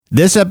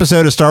This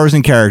episode of Star Wars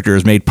in Character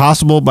is made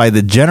possible by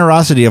the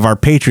generosity of our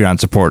Patreon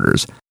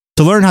supporters.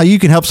 To learn how you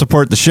can help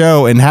support the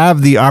show and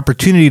have the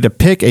opportunity to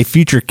pick a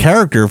future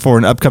character for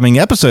an upcoming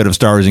episode of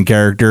Star Wars in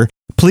Character,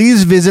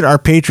 please visit our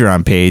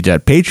Patreon page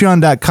at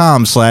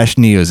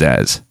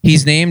patreon.com/neozaz.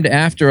 He's named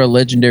after a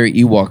legendary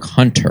Ewok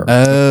hunter.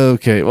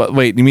 Okay.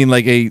 Wait, you mean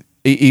like a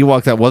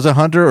Ewok that was a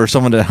hunter or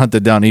someone that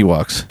hunted down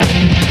Ewoks?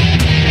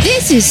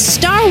 This is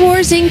Star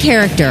Wars in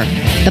Character,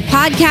 the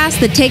podcast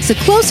that takes a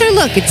closer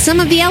look at some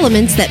of the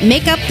elements that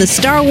make up the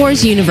Star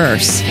Wars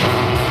universe.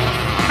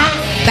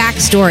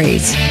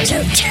 Backstories,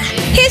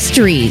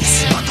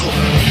 histories,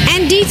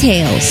 and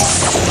details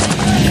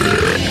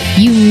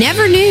you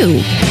never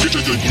knew,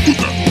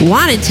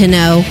 wanted to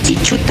know,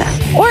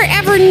 or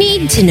ever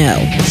need to know.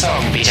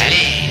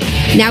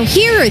 Now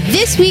here are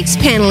this week's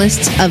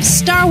panelists of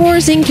Star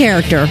Wars in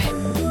Character.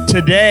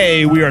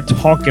 Today we are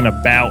talking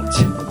about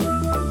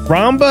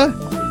Romba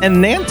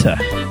and Nanta.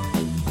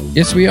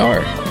 Yes, we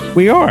are.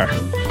 We are.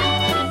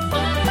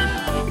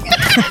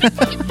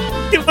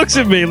 He looks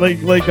at me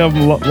like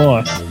I'm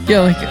lost.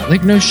 Yeah,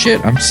 like no shit.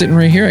 I'm sitting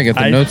right here. I got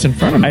the notes in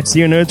front of me. I see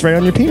your notes right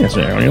on your penis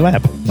there, on your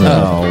lap.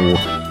 Oh.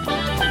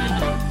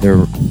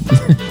 They're...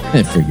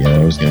 I forget.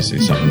 I was going to say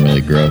something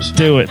really gross.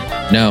 Do it.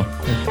 No.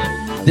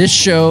 This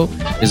show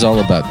is all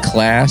about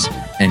class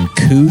and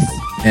couth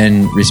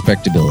and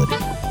respectability.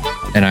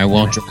 And I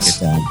won't drag it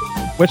down.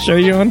 What show are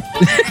you on?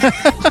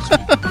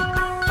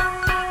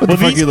 What the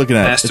fuck are you looking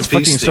at? It's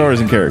fucking Star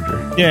Wars in Character.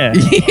 Yeah.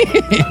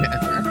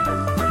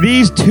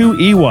 These two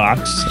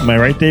Ewoks, am I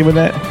right, Dave, with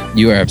that?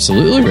 You are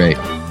absolutely right.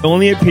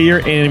 Only appear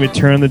in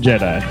Return of the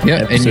Jedi.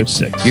 Yeah, episode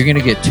 6. You're going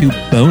to get 2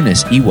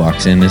 bonus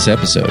Ewoks in this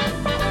episode.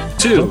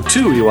 Two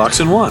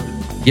Ewoks in one.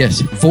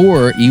 Yes,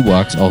 4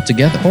 Ewoks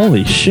altogether.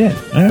 Holy shit.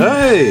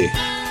 Hey.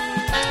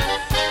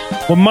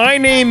 Well, my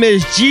name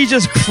is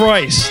Jesus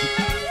Christ.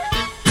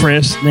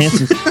 Chris,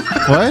 Nancy.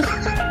 What?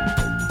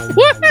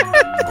 What?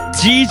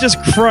 Jesus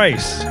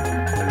Christ.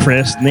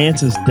 Chris,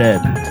 Nance's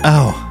dead.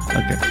 Oh,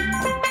 okay.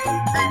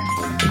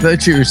 You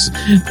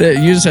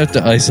just have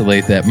to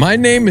isolate that. My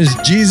name is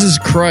Jesus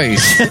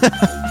Christ.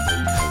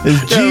 Is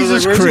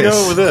Jesus where's he Christ?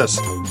 going with this?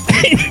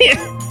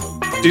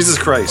 Jesus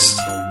Christ.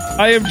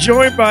 I am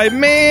joined by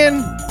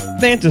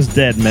Nanta's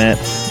dead, Matt.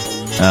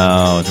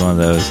 Oh, it's one of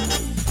those.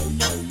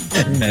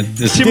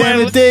 Damn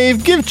it,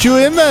 Dave, give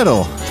Chewie a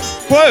medal.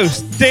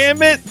 Close.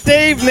 Damn it,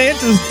 Dave,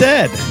 Nanta's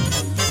dead.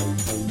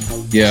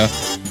 Yeah.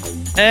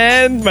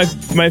 And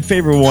my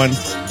favorite one,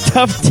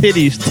 Tough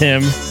Titties,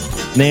 Tim.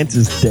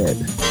 Nanta's dead.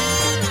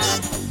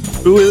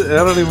 Who is? I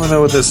don't even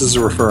know what this is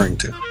referring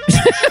to.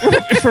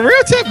 For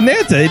real, Tough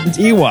Nanta, it's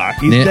Ewok.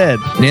 He's dead.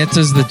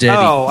 Nanta's the Jedi.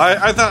 Oh,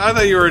 I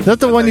thought you were. Is that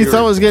the one you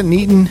thought was getting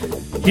eaten?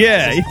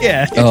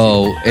 Yeah.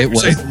 Oh, it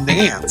was.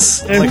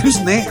 Nance. Like, who's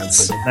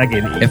Nance? Not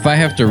getting eaten. If I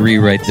have to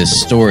rewrite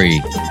this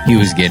story, he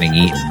was getting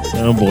eaten.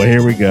 Oh boy,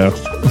 here we go.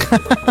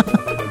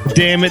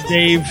 Damn it,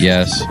 Dave.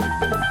 Yes.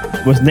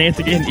 Was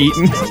Nanta getting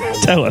eaten?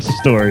 Tell us a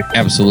story.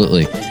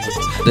 Absolutely.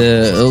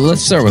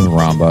 Let's start with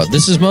Romba.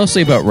 This is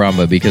mostly about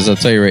Romba because I'll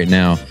tell you right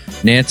now,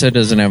 Nanta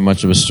doesn't have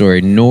much of a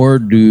story, nor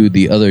do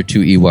the other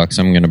 2 Ewoks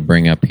I'm going to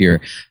bring up here.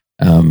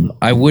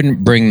 I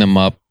wouldn't bring them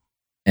up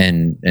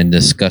and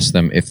discuss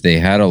them if they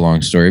had a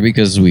long story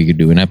because we could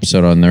do an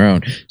episode on their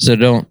own. So I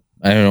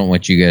don't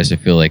want you guys to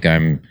feel like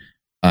I'm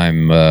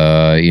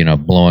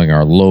blowing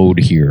our load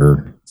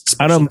here.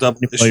 I don't double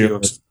issue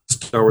of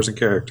Star Wars in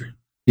Character.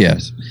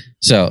 Yes.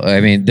 So I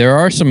mean, there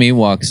are some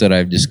Ewoks that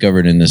I've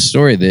discovered in this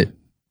story that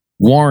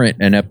warrant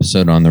an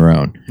episode on their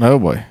own. Oh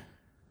boy.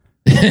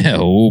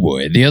 Oh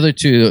boy. The other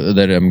 2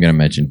 that I'm going to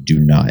mention do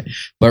not.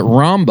 But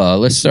Romba,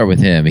 let's start with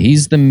him.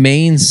 He's the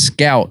main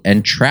scout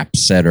and trap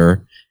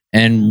setter,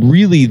 and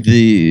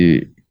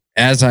really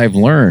as I've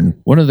learned,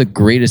 one of the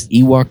greatest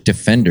Ewok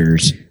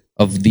defenders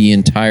of the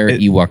entire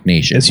Ewok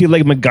nation. Is he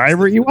like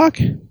MacGyver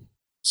Ewok?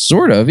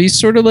 Sort of. He's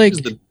sort of like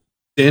He's the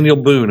Daniel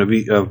Boone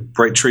of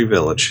Bright Tree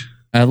Village.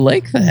 I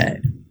like that.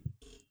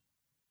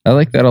 I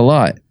like that a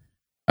lot.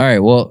 All right.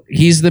 Well,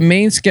 he's the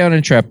main scout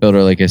and trap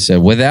builder, like I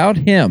said. Without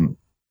him,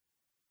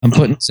 I'm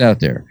putting this out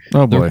there.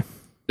 Oh boy.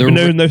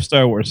 No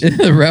Star Wars.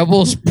 The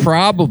rebels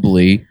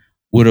probably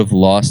would have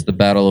lost the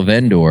Battle of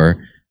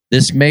Endor.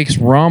 This makes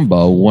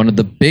Romba one of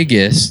the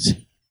biggest,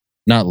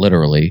 not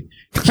literally,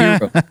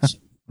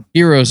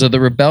 heroes of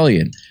the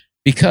rebellion.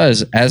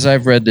 Because, as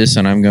I've read this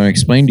and I'm going to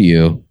explain to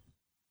you,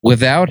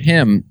 without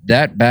him,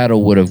 that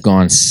battle would have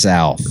gone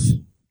south.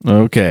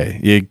 Okay.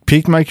 You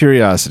piqued my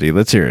curiosity.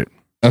 Let's hear it.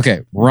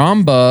 Okay.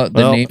 Romba,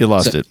 you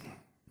lost it.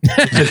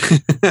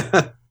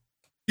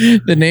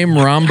 The name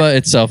Romba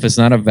itself is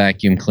not a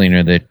vacuum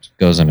cleaner that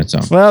goes on its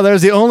own. Well,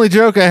 there's the only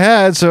joke I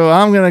had, so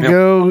I'm going to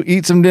go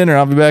eat some dinner.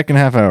 I'll be back in a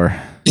half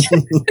hour.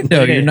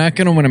 No, you're not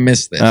going to want to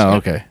miss this. Oh,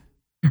 okay.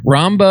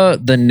 Romba,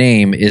 the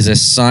name, is a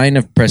sign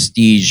of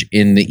prestige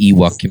in the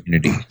Ewok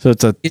community. So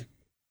it's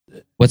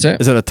what's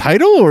that? Is it a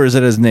title or is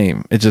it his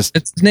name? It's his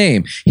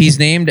name. He's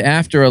named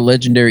after a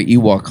legendary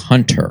Ewok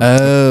hunter.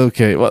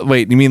 Okay. Well,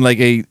 wait, you mean like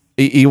a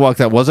Ewok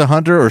that was a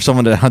hunter or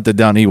someone that hunted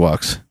down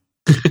Ewoks?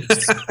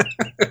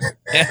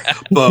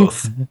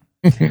 Both.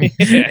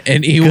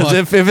 And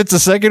Because if it's the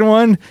second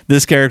one,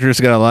 this character's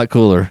got a lot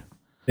cooler.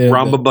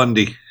 Romba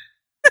Bundy.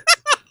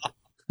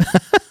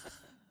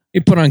 He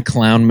put on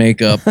clown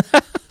makeup.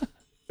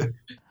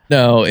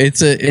 No,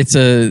 it's a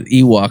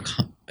Ewok.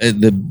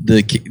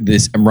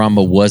 This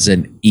Romba was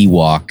an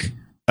Ewok.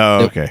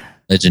 Oh, okay.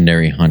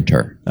 Legendary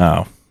hunter.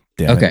 Oh,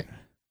 damn okay. it.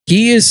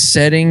 He is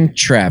setting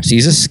traps.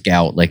 He's a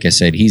scout, like I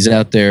said. He's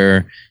out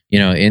there,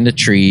 in the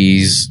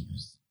trees,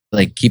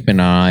 like keeping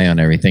an eye on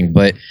everything.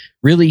 But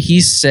really,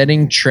 he's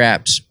setting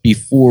traps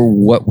before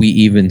what we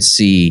even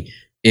see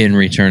in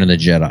Return of the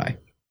Jedi.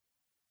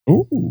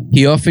 Ooh.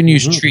 He often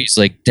used trees,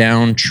 like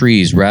down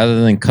trees,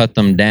 rather than cut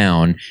them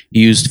down.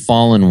 He used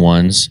fallen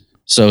ones.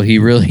 So he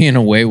really, in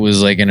a way,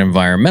 was like an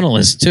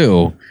environmentalist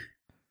too.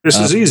 This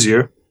is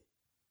easier.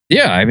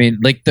 Yeah, I mean,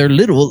 like they're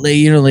little,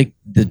 like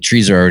the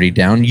trees are already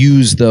down.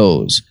 Use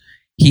those.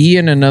 He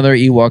and another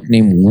Ewok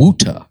named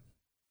Wuta.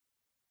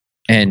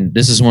 And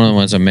this is one of the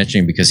ones I'm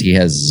mentioning because he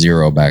has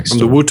zero backstory. From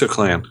the Wuta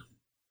clan.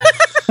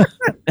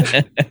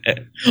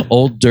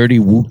 Old dirty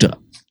Wuta.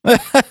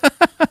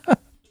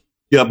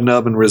 Yub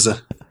Nub and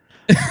Rizza.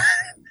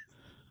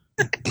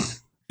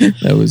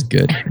 That was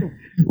good.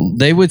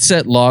 They would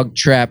set log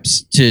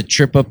traps to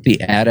trip up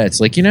the AT-ATs.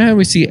 Like, you know how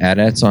we see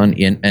AT-ATs on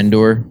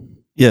Endor?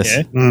 Yes.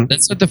 Yeah.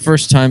 That's not the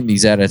first time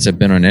these AT-ATs have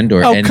been on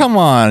Endor. Oh, come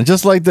on.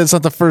 Just like that's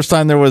not the first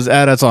time there was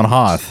AT-ATs on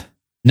Hoth.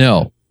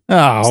 No.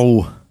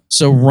 Oh.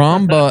 So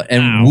Romba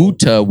and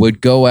Wuta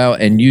would go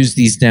out and use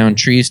these down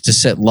trees to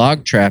set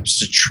log traps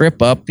to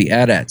trip up the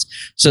AT-ATs.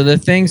 So the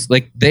things,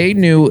 like they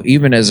knew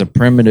even as a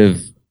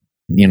primitive,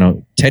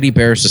 teddy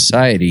bear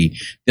society,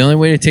 the only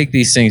way to take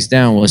these things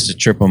down was to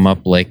trip them up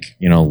like,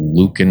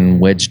 Luke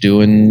and Wedge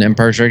do in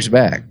Empire Strikes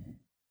Back.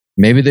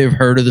 Maybe they've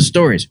heard of the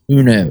stories.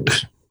 Who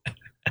knows?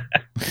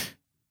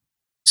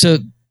 So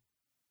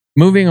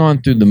moving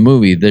on through the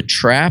movie, the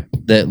trap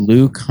that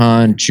Luke,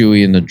 Han,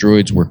 Chewie, and the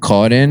droids were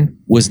caught in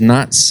was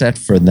not set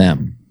for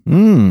them.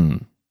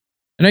 Mm.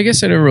 And I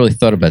guess I never really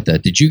thought about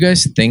that. Did you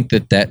guys think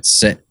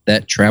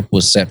that trap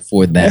was set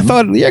for them? I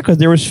thought, because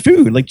there was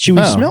food, like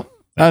Chewie smelled.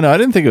 Oh no, I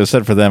didn't think it was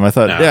set for them. I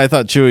thought, I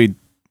thought Chewie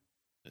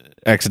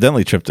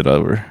accidentally tripped it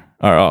over.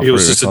 Or off, It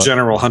was just a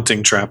general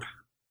hunting trap.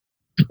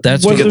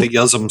 That's To what get the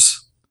Yuzums.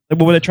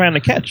 What were they trying to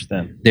catch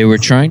then? they were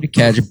trying to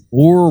catch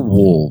boar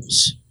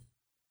wolves.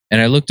 And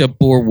I looked up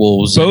boar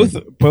wolves.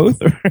 Both?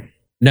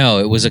 No,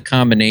 it was a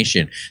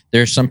combination.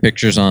 There's some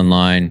pictures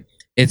online.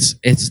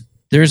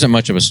 There isn't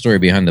much of a story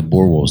behind the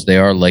boar wolves. They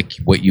are like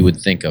what you would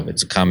think of.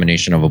 It's a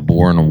combination of a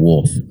boar and a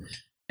wolf.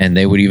 And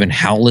they would even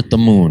howl at the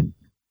moon.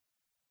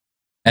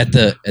 At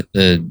the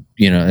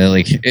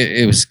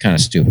it was kind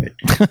of stupid.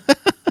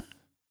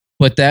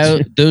 But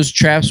those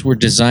traps were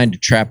designed to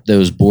trap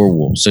those boar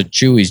wolves. So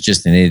Chewie's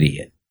just an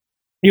idiot.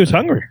 He was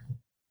hungry.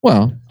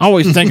 Well,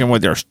 Always thinking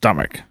with your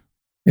stomach.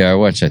 yeah, I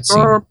watched that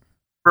scene.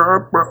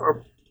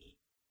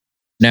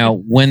 Now,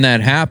 when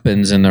that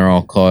happens and they're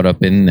all caught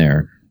up in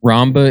there,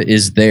 Romba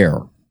is there.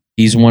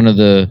 He's one of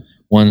the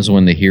ones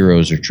when the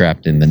heroes are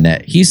trapped in the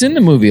net. He's in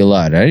the movie a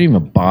lot. I didn't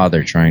even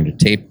bother trying to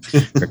tape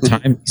or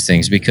time these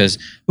things because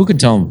who can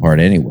tell them apart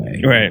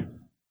anyway? Right.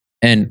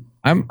 And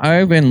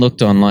I even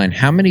looked online.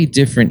 How many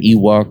different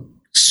Ewok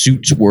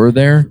suits were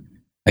there?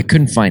 I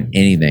couldn't find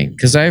anything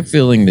because I have a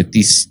feeling that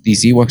these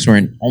Ewoks were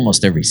in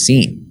almost every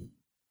scene.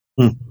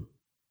 The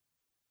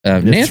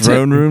Nanta,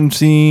 throne room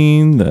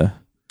scene, the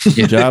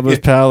Jabba's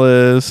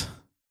palace,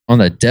 on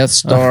the Death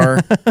Star.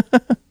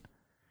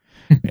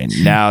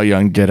 and now,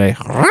 young Jedi,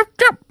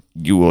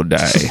 you will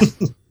die.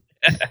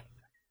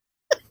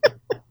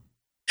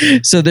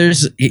 So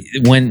there's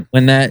when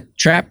that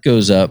trap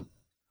goes up.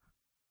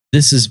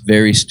 This is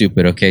very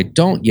stupid. Okay,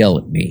 don't yell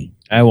at me.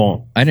 I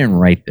won't. I didn't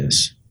write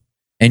this,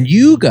 and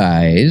you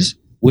guys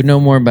would know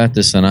more about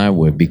this than I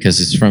would because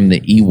it's from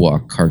the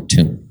Ewok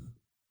cartoon.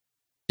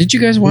 Did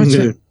you guys watch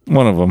it?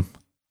 One of them.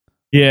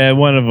 Yeah,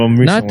 one of them.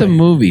 Recently. Not the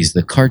movies,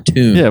 the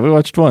cartoon. Yeah, we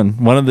watched one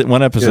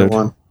episode. Yeah,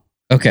 one.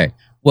 Okay.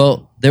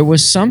 Well, there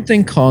was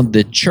something called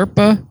the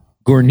Chirpa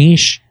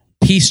Gornish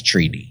Peace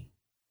Treaty.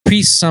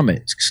 Peace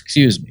Summit,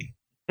 excuse me.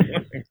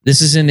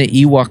 This is in the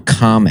Ewok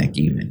comic,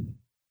 even.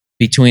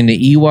 Between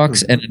the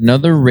Ewoks and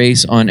another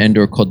race on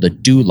Endor called the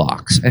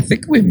Duloks. I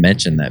think we've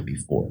mentioned that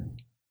before.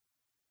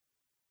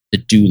 The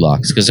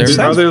Duloks. Because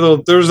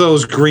There's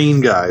those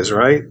green guys,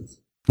 right?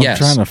 yes.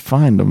 I'm trying to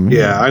find them.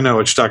 Yeah, I know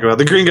what you're talking about.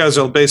 The green guys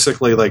are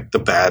basically like the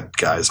bad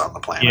guys on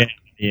the planet.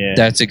 Yeah.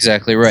 That's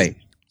exactly right.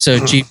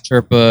 So Chief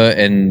Chirpa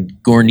and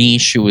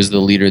Gornish, who was the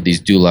leader of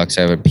these Duloks,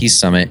 have a peace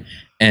summit.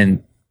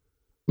 And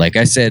like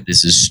I said,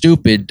 this is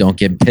stupid. Don't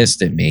get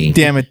pissed at me.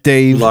 Damn it,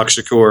 Dave. Lock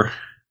Shakur.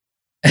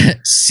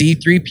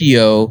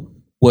 C-3PO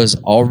was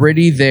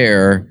already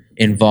there,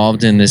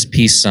 involved in this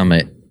peace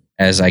summit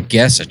as, I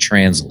guess, a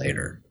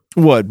translator.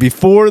 What,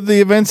 before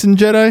the events in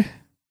Jedi?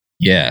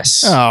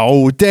 Yes.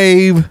 Oh,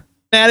 Dave.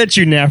 Mad at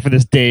you now for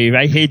this, Dave.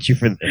 I hate you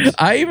for this.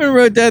 I even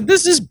wrote down,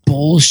 this is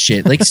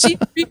bullshit. Like,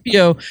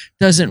 C-3PO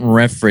doesn't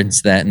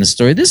reference that in the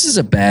story. This is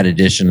a bad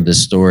addition of the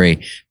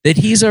story that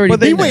he's already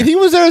been there. Wait, he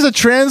was there as a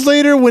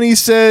translator when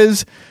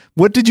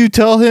what did you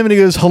tell him? And he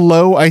goes,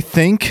 hello, I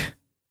think.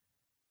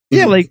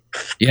 Yeah, like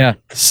Yeah.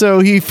 So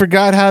he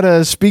forgot how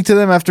to speak to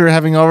them after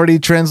having already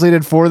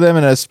translated for them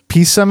in a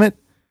peace summit?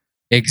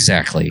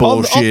 Exactly.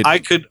 Bullshit.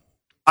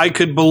 I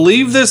could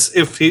believe this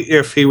if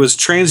he was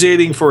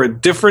translating for a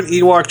different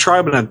Ewok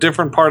tribe in a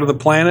different part of the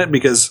planet,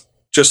 because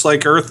just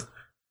like Earth,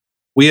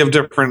 we have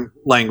different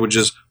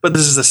languages, but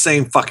this is the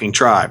same fucking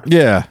tribe.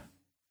 Yeah.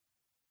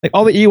 like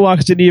all the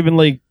Ewoks didn't even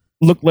like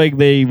look like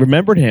they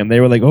remembered him. They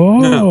were like, oh,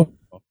 No.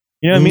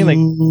 you know what I mean? Like,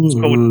 let's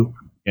go with-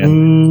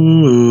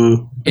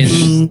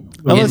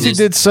 Unless he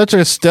did such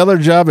a stellar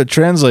job at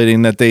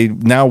translating that they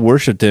now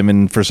worshipped him,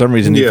 and for some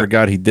reason he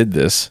forgot he did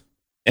this.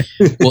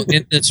 Well,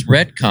 in this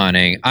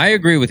retconning, I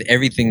agree with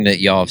everything that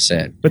y'all have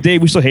said. But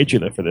Dave, we still hate you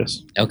though for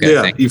this. Okay,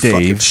 Yeah, thank you fucking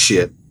Dave.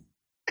 shit.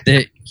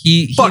 that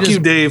he Fuck you,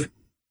 doesn't- Dave.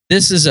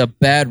 This is a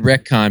bad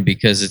retcon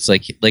because it's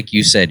like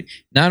you said,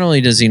 not only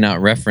does he not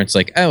reference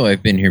like, oh,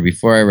 I've been here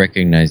before, I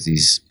recognize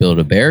these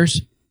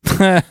Build-A-Bears,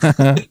 but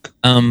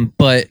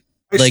I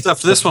like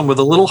stuffed this one with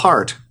a little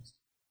heart.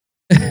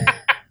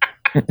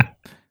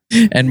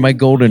 and my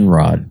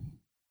goldenrod.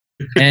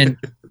 And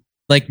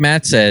like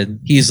Matt said,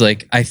 he's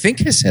like, I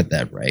think I said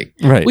that right.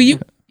 Right. Well,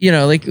 you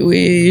know, like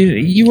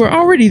you were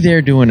already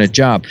there doing a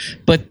job,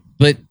 but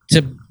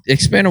to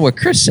expand on what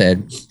Chris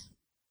said,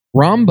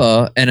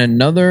 Romba and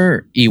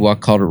another Ewok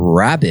called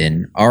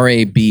Rabin,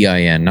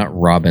 Rabin, not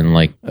Robin,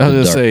 like I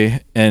was the going to dark-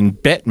 say,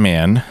 and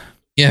Batman.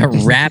 yeah,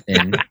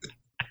 Rabin.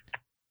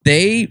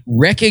 They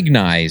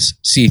recognize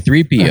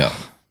C-3PO.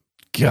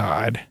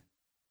 God.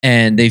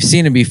 And they've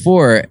seen him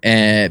before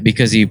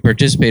because he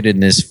participated in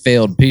this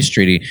failed peace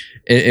treaty.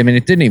 I mean,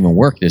 it didn't even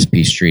work, this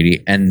peace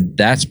treaty. And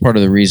that's part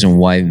of the reason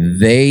why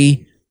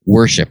they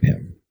worship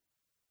him.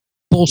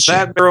 Bullshit.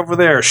 That bear over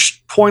there.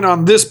 Point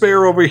on this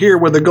bear over here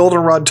where the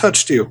goldenrod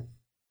touched you.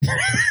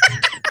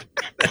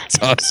 That's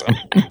awesome.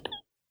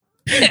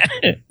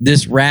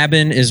 This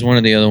Rabin is one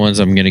of the other ones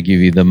I'm going to give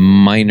you the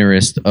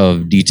minorest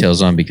of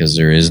details on because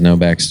there is no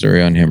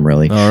backstory on him,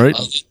 really. All right.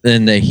 Other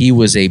than that he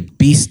was a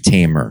beast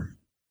tamer.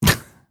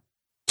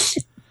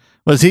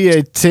 Was he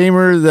a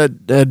tamer that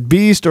had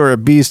beast or a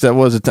beast that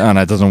was a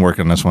no, it doesn't work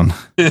on this one.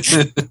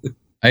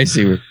 I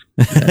see.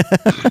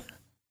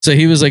 So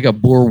he was like a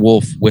boar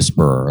wolf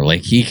whisperer.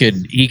 Like he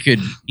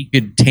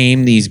could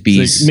tame these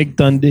beasts. Like Mick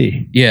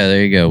Dundee. Yeah,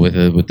 there you go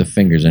with the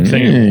fingers and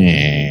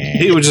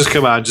He would just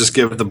come out and just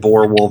give the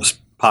boar wolves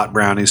pot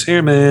brownies.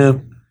 Here,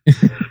 man.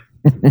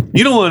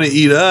 You don't want to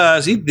eat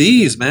us. Eat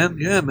these, man.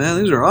 Yeah,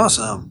 man. These are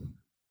awesome.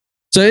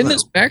 So in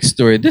this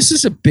backstory, this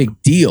is a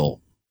big deal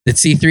that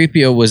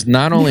C-3PO was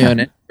not only on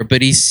Endor,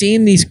 but he's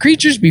seen these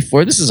creatures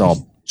before. This is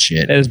all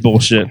shit. That is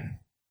bullshit.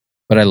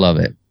 But I love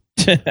it.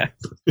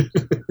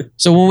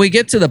 So when we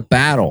get to the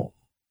battle,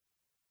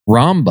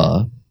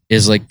 Romba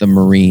is like the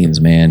Marines,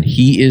 man.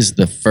 He is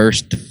the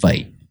first to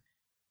fight.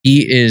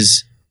 He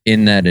is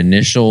in that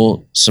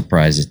initial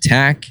surprise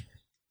attack.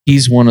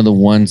 He's one of the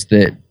ones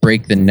that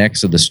break the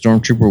necks of the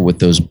stormtrooper with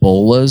those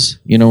bolas,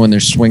 you know, when they're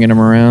swinging them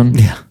around.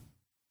 Yeah.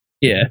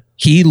 Yeah.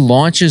 He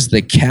launches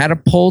the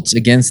catapults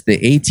against the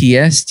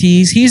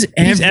ATSTs. He's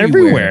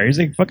everywhere. He's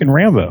like fucking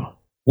Rambo.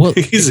 Well,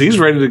 He's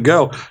ready to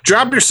go.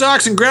 Drop your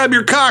socks and grab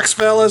your cocks,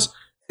 fellas.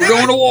 We're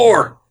going to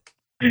war.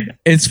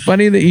 it's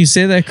funny that you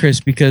say that, Chris,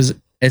 because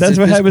That's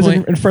what happens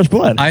in First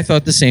Blood. I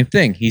thought the same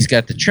thing. He's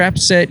got the trap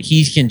set.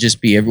 He can just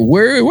be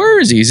everywhere. Where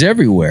is he? He's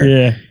everywhere.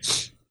 Yeah.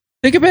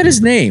 Think about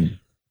his name.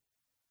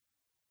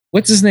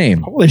 What's his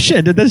name? Holy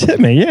shit, that does hit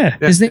me. Yeah.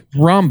 His name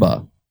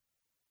Romba.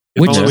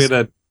 If Which only is we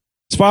had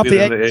Swap the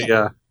egg.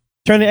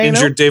 Turn the egg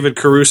injured David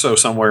Caruso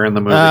somewhere in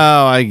the movie.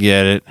 Oh, I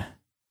get it.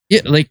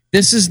 yeah, like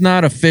this is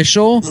not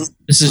official.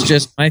 This is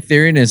just my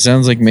theory, and it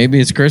sounds like maybe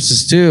it's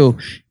Chris's too.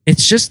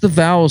 It's just the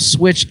vowel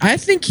switch. I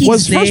think he's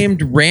Was first-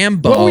 named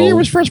Rambo. What year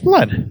was First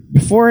Blood?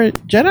 Before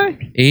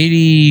Jedi?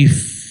 80.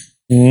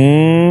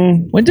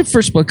 When did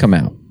First Blood come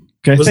out?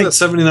 Okay, Was that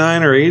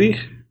 79 or 80?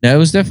 No, it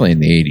was definitely in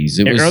the 80s.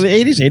 It was early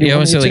 80s? 81, Yeah, I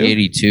would say like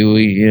 82.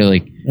 Yeah,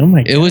 like Oh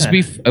my god.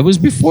 it was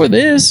before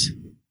this.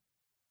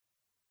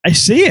 I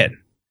see it.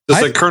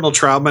 Does like Colonel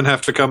Troutman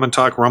have to come and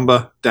talk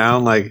Rumba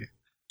down like,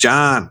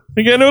 John?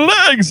 We got no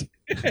legs.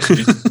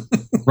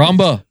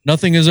 Romba,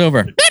 nothing is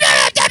over.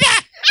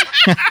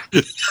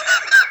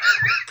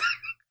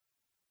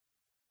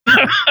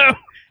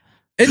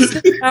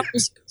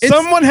 it's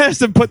Someone has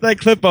to put that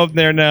clip up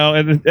there now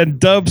and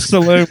dub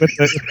Stallone with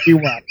the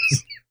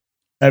Ewoks.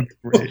 That'd be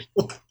great.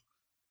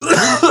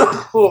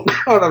 Oh,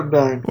 God, I'm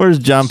dying. Where's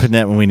John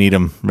Panette when we need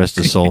him? Rest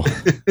his soul.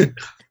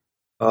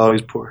 Oh,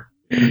 he's poor.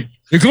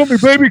 They call me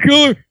baby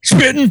killer,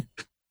 spitting.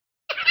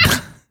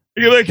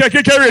 You like I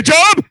can carry a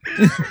job?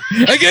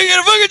 I can't get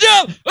a fucking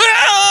job.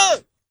 Ah!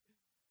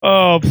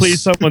 Oh,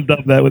 please, someone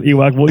dub that with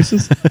Ewok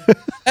voices.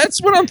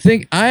 That's what I'm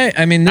thinking.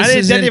 I mean, this That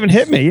isn't didn't even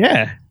hit me.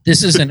 Yeah.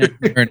 this isn't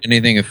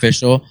anything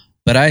official,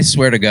 but I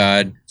swear to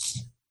God,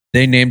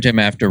 they named him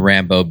after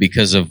Rambo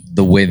because of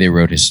the way they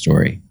wrote his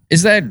story.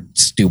 Is that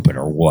stupid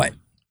or what?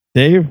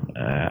 Dave,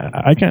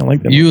 I kind of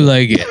like that. You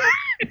like it?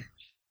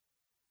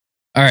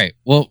 All right.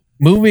 Well,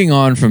 moving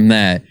on from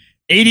that,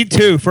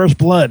 '82, First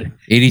Blood.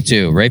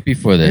 82, right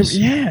before this.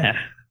 Yeah.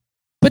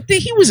 But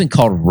he wasn't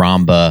called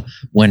Romba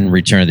when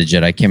Return of the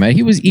Jedi came out.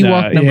 He was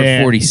Ewok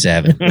number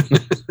 47.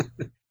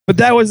 But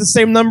that was the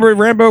same number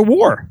Rambo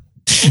wore.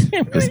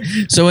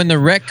 So in the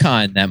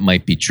retcon, that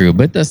might be true,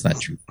 but that's not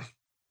true.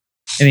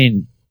 I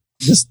mean,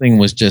 this thing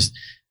was just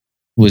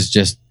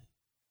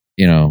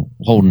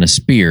holding a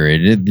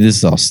spear.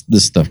 This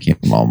stuff came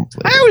from all.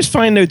 I always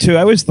find though too.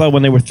 I always thought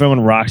when they were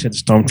throwing rocks at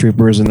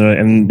stormtroopers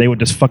and they would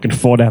just fucking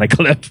fall down a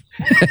cliff.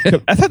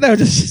 I thought that was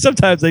just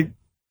sometimes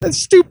that's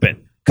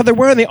stupid because they're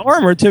wearing the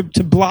armor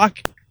to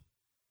block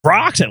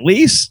rocks at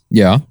least.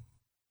 Yeah.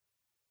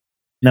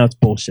 No, it's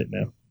bullshit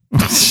now.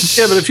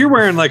 Yeah, but if you're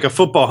wearing like a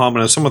football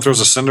helmet and someone throws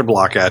a cinder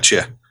block at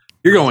you,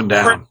 you're going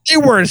down. They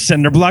weren't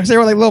cinder blocks. They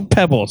were like little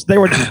pebbles. They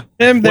were.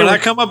 When I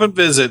come up and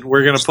visit,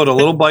 we're going to put a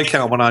little bike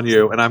helmet on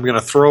you, and I'm going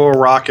to throw a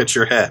rock at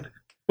your head.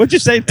 What'd you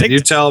say? And you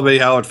tell me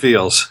how it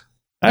feels.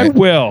 I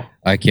will.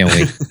 I can't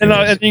wait.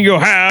 and you go,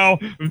 how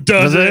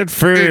does it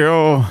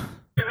feel?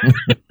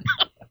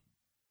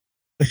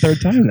 The third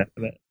time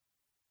after that.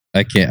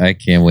 I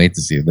can't wait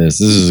to see this.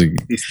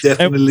 It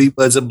definitely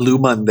was a Blue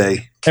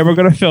Monday. And we're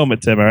going to film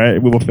it, Tim, all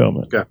right? We will film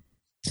it. Okay.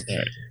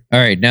 All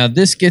right. Now,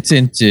 this gets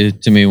into,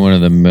 to me, one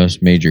of the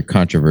most major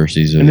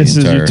controversies of this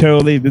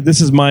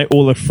is my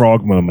Olaf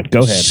Frog moment.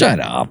 Go ahead. Shut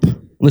up.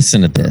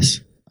 Listen to this.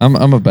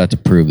 I'm about to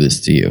prove this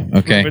to you,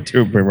 okay?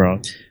 Prove it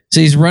wrong.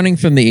 So he's running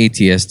from the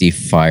ATSD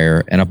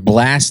fire, and a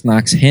blast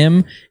knocks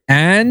him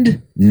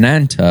and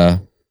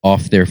Nanta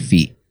off their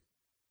feet.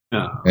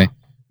 Oh. Okay?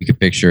 You can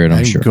picture it,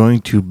 I'm sure. I'm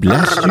going to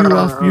blast you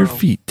off your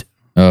feet.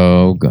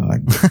 Oh,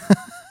 God.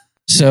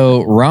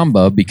 So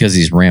Romba, because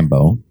he's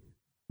Rambo,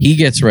 he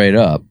gets right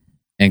up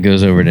and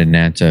goes over to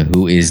Nanta,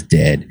 who is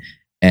dead.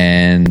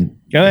 And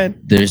go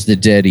ahead. There's the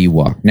dead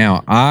Ewok.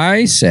 Now,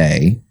 I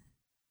say,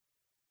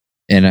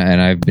 and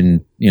I've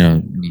been,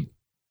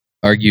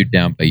 argued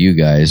down by you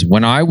guys,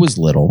 when I was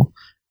little,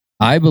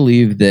 I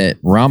believe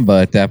that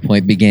Romba at that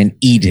point began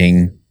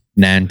eating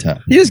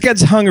Nanta. He just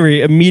gets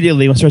hungry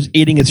immediately when he starts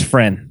eating his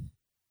friend.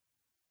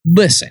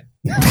 Listen,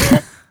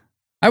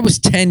 I was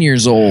 10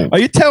 years old. Are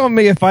you telling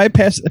me if I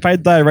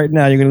die right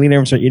now, you're going to lean over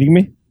and start eating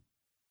me?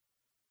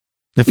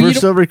 If we're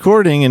still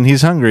recording and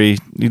he's hungry,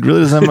 he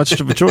really doesn't have much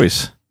of a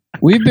choice.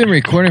 We've been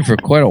recording for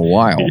quite a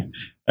while.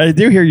 I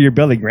do hear your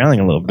belly growling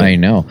a little bit. I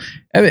know.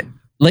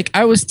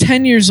 I was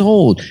 10 years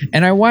old,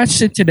 and I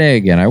watched it today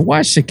again. I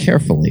watched it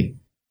carefully.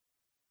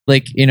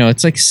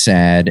 It's like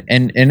sad.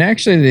 And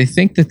actually, they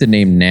think that the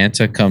name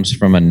Nanta comes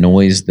from a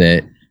noise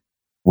that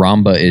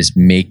Romba is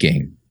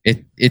making.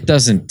 It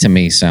doesn't, to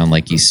me, sound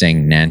like he's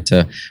saying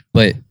Nanta,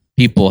 but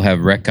people have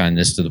retconned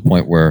this to the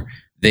point where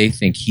they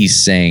think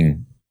he's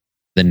saying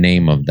the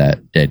name of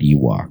that dead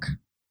Ewok.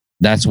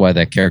 That's why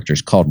that character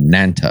is called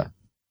Nanta.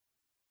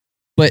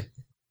 But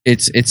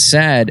it's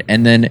sad,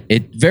 and then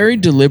it very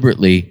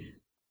deliberately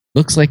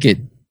looks like it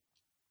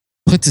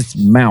puts its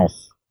mouth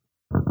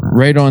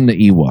right on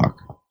the Ewok.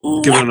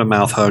 Give him a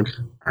mouth hug.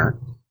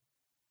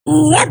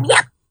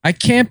 I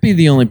can't be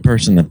the only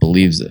person that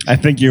believes it. I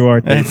think you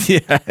are.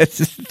 Yeah.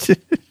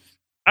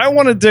 I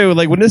want to do,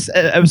 when this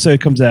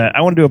episode comes out,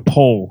 I want to do a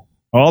poll.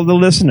 All the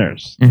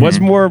listeners. Mm-hmm. What's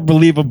more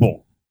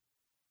believable?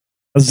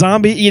 A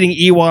zombie eating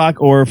Ewok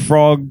or a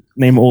frog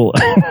named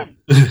Olaf?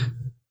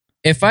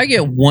 If I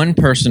get one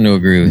person to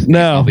agree with me,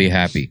 I'll be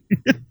happy.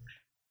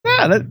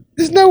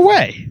 There's no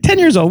way. 10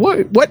 years old.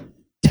 What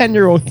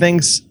 10-year-old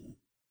thinks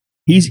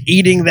he's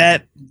eating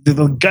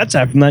the guts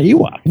out from that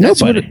Ewok?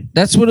 Nobody.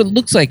 That's what it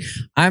looks like.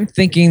 I'm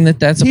thinking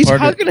that's a part of... He's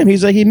hugging him.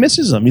 He's like, he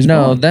misses him.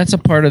 That's a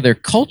part of their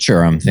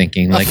culture, I'm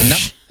thinking.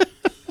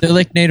 They're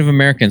like Native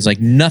Americans. Like,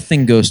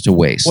 nothing goes to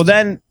waste. Well,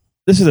 then,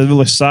 this is a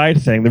little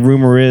side thing. The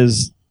rumor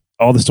is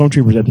all the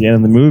stormtroopers at the end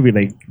of the movie,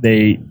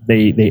 they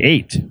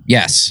ate.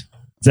 Yes.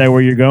 Is that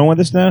where you're going with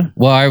this now?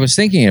 Well, I was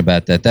thinking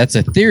about that. That's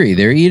a theory.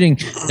 They're eating,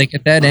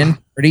 at that end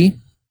party,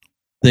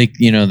 they're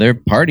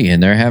partying.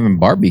 They're having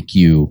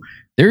barbecue.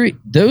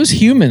 Those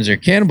humans are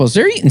cannibals.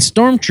 They're eating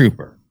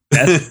stormtrooper.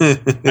 I've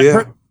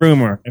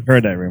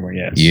heard that rumor,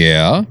 yes.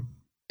 Yeah.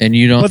 And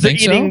you don't think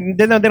so?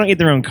 They don't eat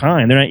their own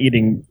kind. They're not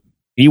eating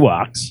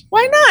Ewoks.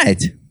 Why not?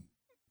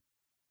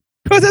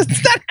 Because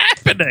it's not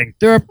happening.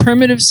 They're a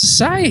primitive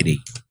society.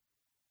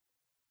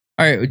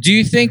 All right. Do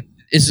you think...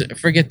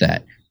 Forget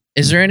that.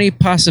 Is there any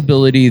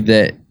possibility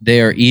that they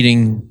are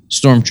eating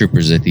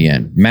stormtroopers at the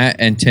end? Matt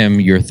and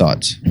Tim, your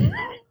thoughts?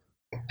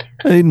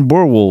 Eating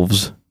boar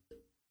wolves.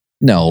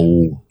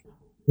 No.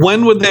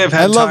 When would they have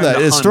had I love time that.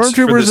 to hunt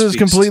Stormtroopers for is this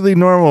completely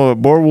normal.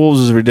 Boar wolves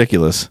is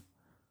ridiculous.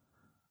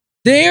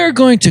 They are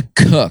going to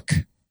cook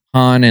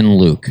Han and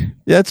Luke.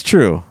 Yeah, that's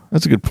true.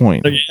 That's a good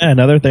point. Yeah,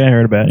 another thing I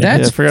heard about. Yeah,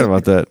 I forgot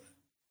about that.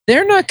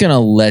 They're not going to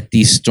let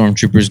these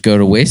stormtroopers go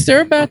to waste.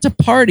 They're about to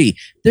party.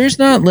 There's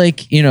not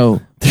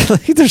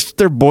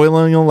they're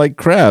boiling like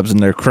crabs and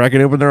they're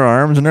cracking open their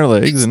arms and their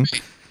legs and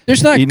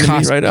there's not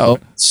Costco, right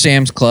out.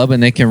 Sam's Club,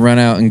 and they can run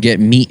out and get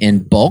meat in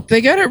bulk.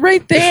 They got it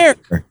right there.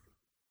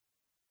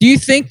 Do you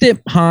think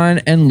that Han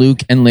and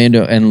Luke and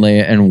Lando and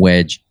Leia and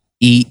Wedge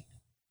eat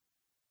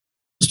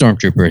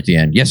stormtrooper at the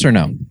end? Yes or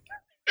no?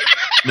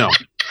 No.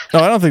 No,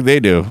 I don't think they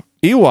do.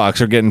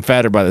 Ewoks are getting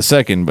fatter by the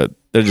second, but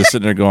they're just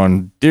sitting there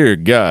going, "Dear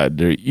God,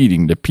 they're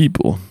eating the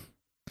people."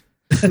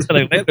 That's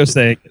what Orlando's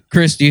saying.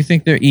 Chris, do you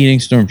think they're eating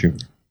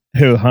stormtroopers?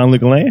 Who, Han,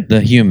 Luke, and Leia?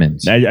 The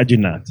humans. I do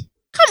not.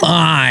 Come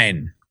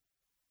on.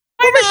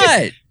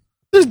 Why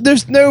not?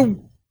 There's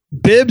no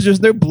bibs. There's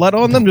no blood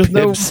on them. There's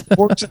no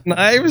forks and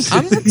knives.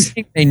 I'm not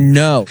saying they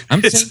know.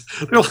 I'm saying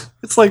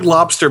It's like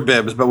lobster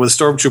bibs, but with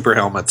stormtrooper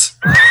helmets.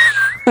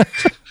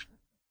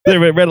 They're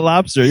Red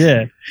Lobster,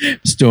 yeah.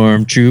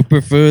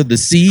 stormtrooper for the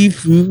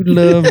seafood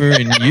lover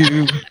and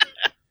you.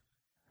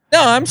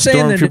 No, I'm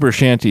saying Stormtrooper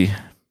shanty.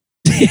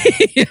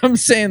 I'm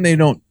saying they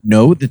don't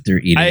know that they're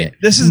eating it.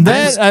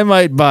 That I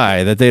might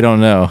buy that they don't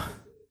know.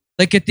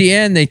 Like at the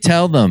end, they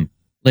tell them,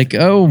 like,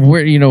 "Oh,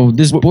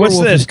 this boar What's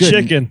wolf this? is good."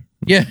 Chicken.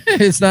 Yeah,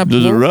 it's not.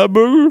 There's a rat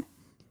burger.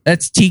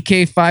 That's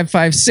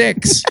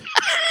TK556.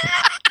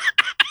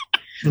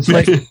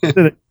 Like,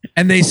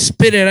 and they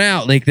spit it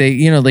out like they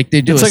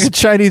do. It's like a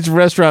Chinese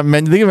restaurant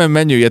menu. They give them a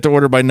menu. You have to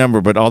order by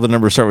number, but all the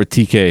numbers start with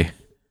TK.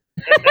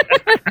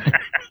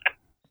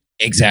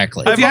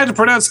 Exactly. If you had to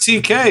pronounce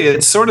TK,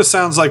 it sort of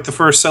sounds like the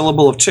first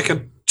syllable of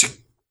chicken.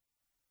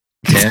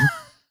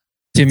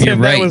 Tim, you're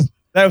right.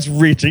 That was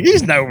reaching.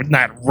 He's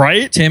not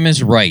right. Tim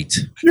is right.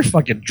 You're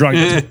fucking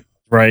drunk.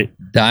 Right.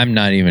 I'm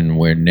not even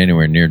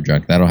anywhere near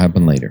drunk. That'll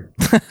happen later.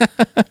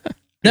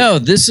 No,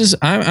 this is.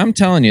 I'm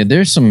telling you,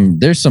 there's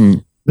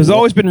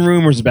always been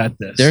rumors about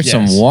this. There's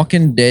some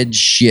Walking Dead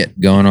shit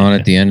going on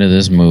at the end of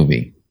this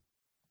movie.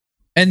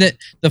 And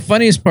the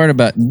funniest part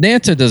about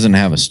Nanta doesn't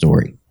have a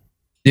story.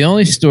 The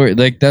only story,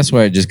 like, that's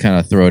why I just kind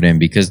of throw it in,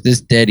 because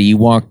this dead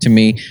Ewok to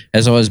me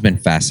has always been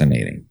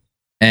fascinating.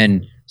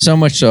 And so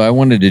much so, I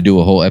wanted to do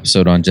a whole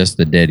episode on just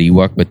the dead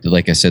Ewok, but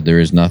like I said,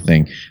 there is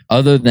nothing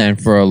other than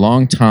for a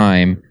long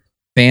time,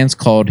 fans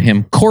called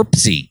him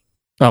Corpsey.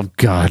 Oh,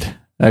 God.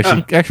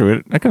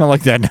 Actually, I kind of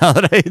like that now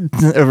that I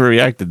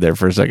overreacted there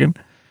for a second.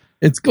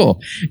 It's cool.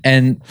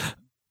 And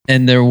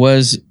there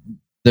was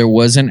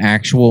an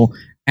actual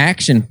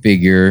action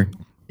figure.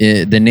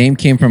 The name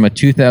came from a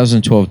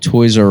 2012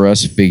 Toys R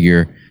Us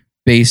figure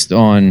based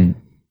on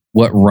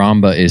what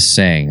Romba is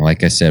saying.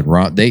 Like I said,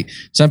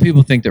 some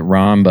people think that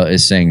Romba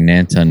is saying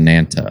Nanta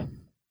Nanta.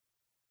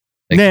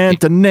 Like,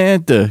 Nanta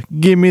Nanta,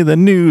 give me the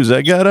news.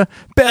 I got a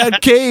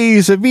bad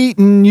case of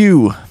eating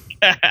you.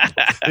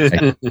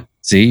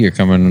 See, you're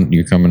coming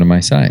to my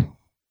side.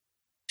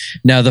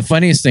 Now, the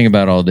funniest thing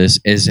about all this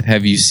is,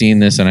 have you seen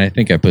this? And I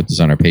think I put this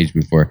on our page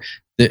before,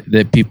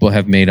 that people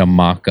have made a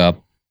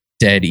mock-up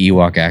dead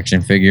Ewok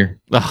action figure.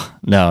 Oh,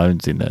 no, I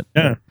haven't seen that.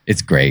 Yeah.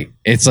 It's great.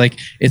 It's like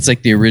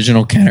the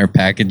original counter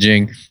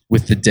packaging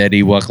with the dead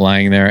Ewok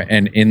lying there,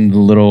 and in the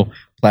little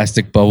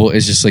plastic bubble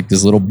is just like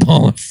this little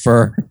ball of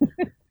fur.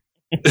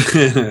 It's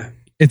great.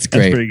 That's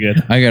pretty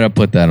good. I gotta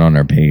put that on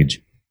our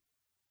page.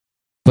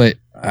 But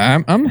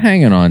I'm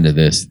hanging on to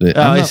this.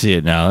 I see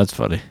it now. That's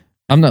funny.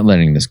 I'm not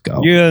letting this go.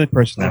 You're the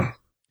person now.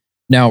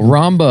 Now,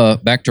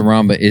 Romba, back to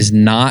Romba, is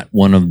not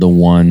one of the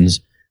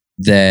ones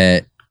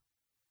that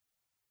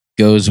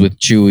goes with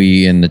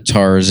Chewie and the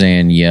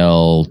Tarzan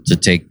yell to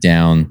take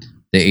down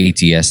the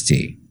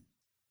ATST.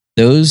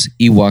 Those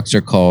Ewoks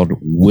are called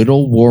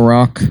Whittle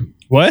Warrock.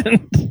 What?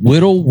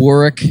 Whittle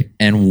Warwick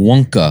and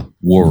Wonka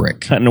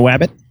Warwick. Cutting a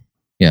wabbit?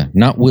 Yeah,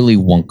 not Willy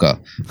Wonka.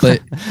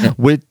 But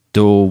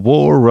Whittle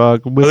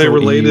Warrock. Are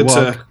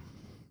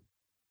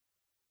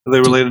they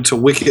related to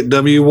Wicket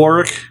W.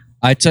 Warwick?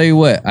 I tell you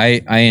what,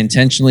 I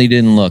intentionally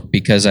didn't look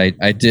because I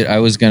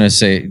was gonna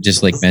say,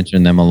 just like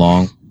mention them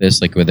along this,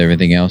 like with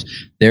everything else.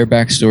 Their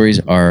backstories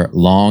are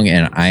long,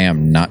 and I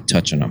am not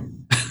touching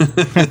them.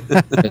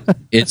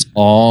 It's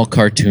all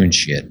cartoon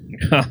shit.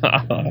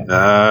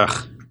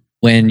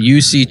 When you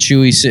see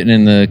Chewie sitting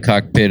in the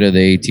cockpit of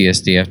the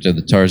ATSD after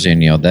the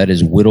Tarzan yell, that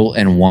is Whittle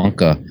and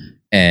Wonka,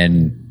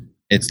 and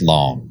it's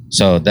long.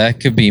 So that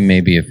could be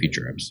maybe a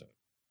future episode.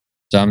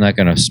 So I'm not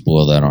going to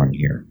spoil that on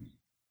here.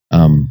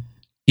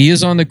 He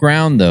is on the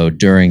ground, though,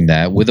 during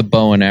that with a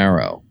bow and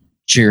arrow,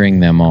 cheering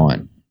them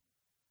on.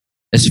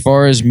 As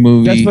far as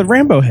movie... That's what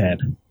Rambo had.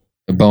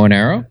 A bow and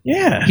arrow?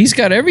 Yeah. He's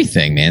got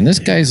everything, man. This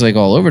guy's like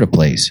all over the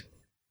place.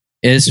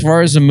 As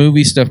far as the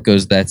movie stuff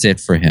goes, that's it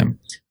for him.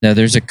 Now,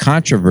 there's a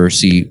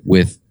controversy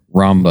with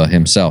Romba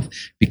himself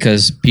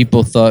because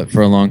people thought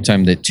for a long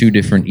time that two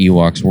different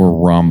Ewoks were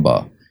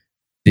Romba.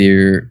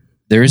 There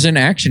is an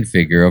action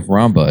figure of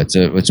Romba.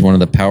 It's one of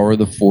the Power of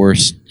the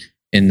Force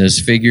in those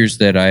figures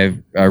that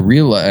I've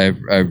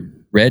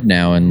read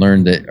now and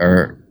learned that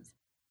are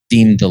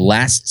deemed the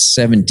last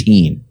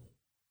 17.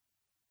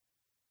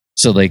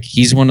 So, like,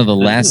 he's one of the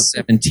last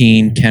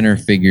 17 Kenner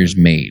figures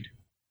made.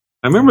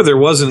 I remember there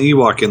was an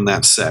Ewok in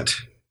that set.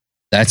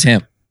 That's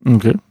him.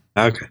 Okay.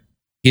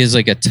 He has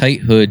like a tight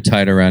hood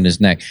tied around his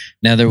neck.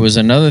 Now, there was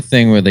another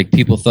thing where like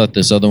people thought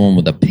this other one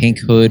with a pink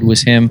hood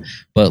was him,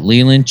 but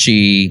Leland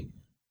Chi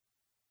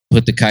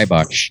put the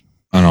kibosh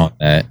on all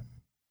that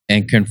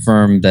and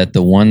confirmed that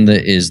the one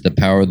that is the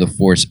Power of the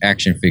Force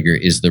action figure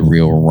is the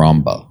real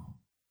Romba.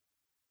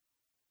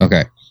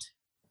 Okay.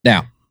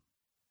 Now,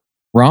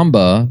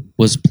 Romba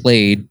was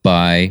played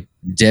by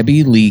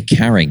Debbie Lee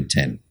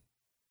Carrington.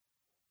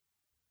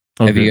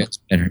 Okay.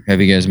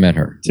 Have you guys met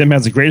her? Tim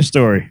has a great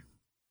story.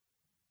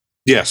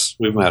 Yes,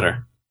 we've met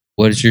her.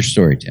 What is your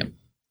story, Tim?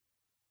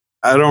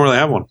 I don't really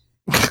have one.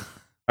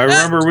 I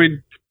remember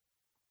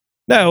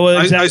No,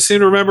 well, exactly. I seem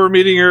to remember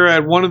meeting her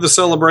at one of the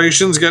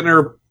celebrations, getting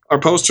her our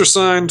poster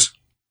signed.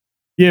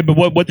 Yeah, but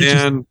what did you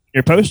And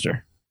your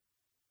poster?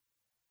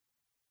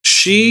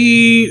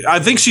 I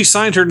think she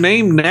signed her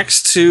name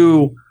next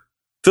to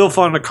Phil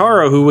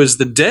Fondacaro, who was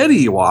the dead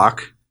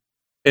Ewok,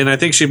 and I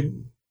think she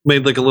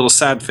made like a little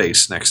sad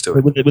face next to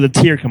it. With a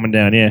tear coming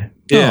down, yeah.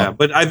 Yeah, Oh.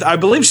 but I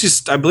believe she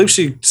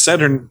said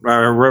her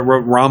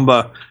wrote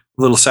Romba a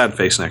little sad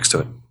face next to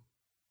it.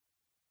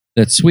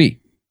 That's sweet.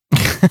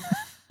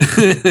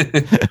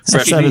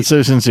 That sounded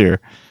so sincere.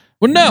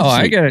 Well, no,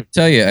 I gotta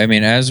tell you. I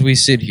mean, as we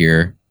sit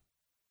here,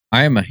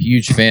 I am a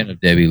huge fan of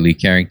Debbie Lee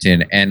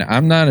Carrington, and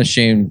I'm not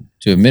ashamed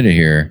to admit it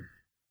here.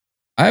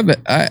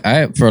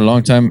 I for a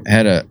long time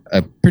had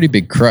a pretty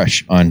big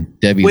crush on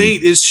Debbie.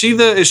 Wait, Lee. is she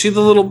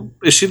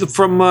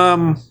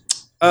from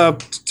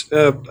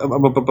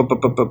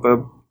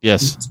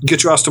Yes.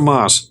 Get Your Ass to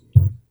Mars?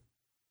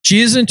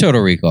 She is in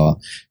Total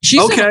Recall.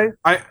 She's Okay,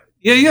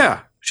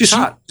 she's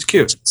hot. She's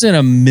cute. she's in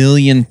a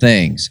million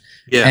things.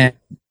 Yeah. And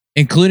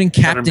including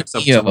Captain mix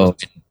up EO some-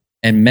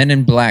 and Men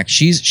in Black.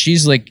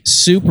 She's like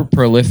super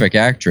prolific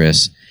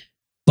actress.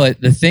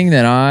 But the thing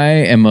that I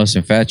am most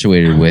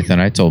infatuated with,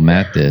 and I told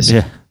Matt this,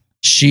 Yeah.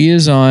 she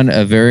is on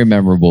a very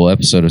memorable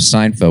episode of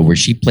Seinfeld where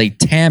she played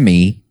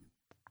Tammy,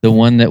 the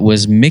one that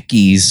was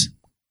Mickey's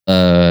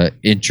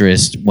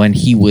interest when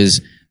he was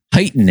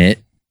heightened it,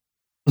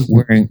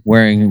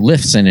 wearing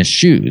lifts in his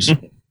shoes.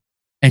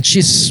 And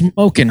she's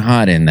smoking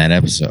hot in that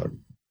episode.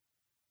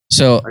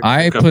 So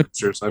I think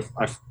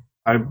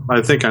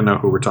I know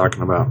who we're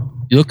talking about.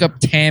 you look up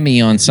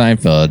Tammy on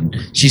Seinfeld.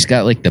 She's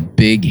got like the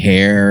big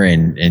hair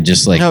and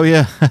just like Oh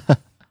yeah.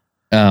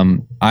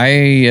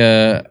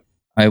 I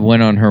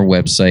went on her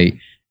website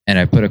and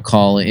I put a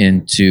call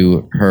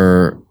into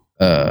her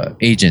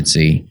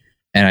agency,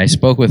 and I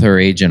spoke with her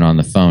agent on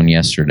the phone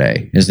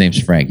yesterday. His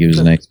name's Frank. He was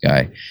a nice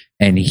guy,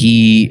 and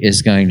he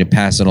is going to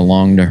pass it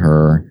along to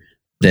her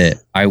that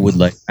I would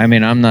like. I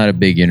mean, I'm not a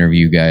big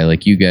interview guy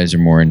like you guys are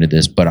more into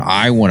this, but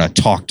I want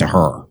to talk to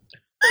her.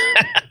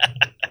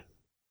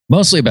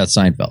 Mostly about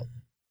Seinfeld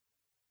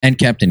and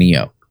Captain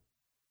EO.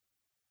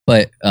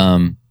 But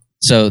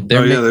so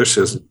There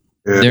she is.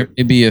 Yeah. there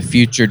may be a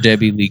future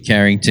Debbie Lee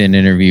Carrington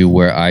interview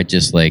where I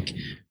just like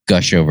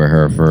gush over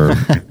her for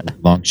as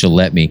long as she'll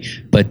let me.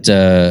 But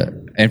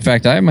in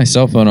fact, I have my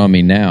cell phone on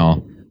me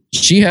now.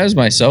 She has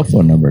my cell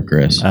phone number,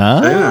 Chris.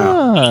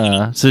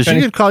 So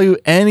she could call you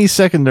any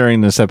second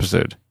during this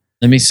episode.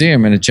 Let me see.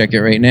 I'm going to check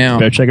it right now.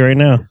 Better check it right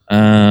now.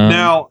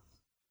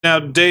 Now,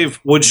 Dave,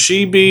 would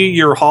she be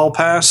your hall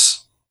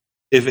pass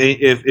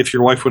if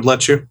your wife would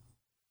let you?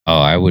 Oh,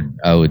 I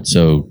would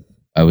so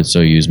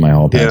use my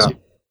hall pass. Yeah.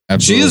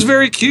 Absolutely. She is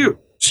very cute.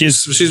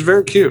 She's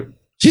very cute.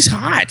 She's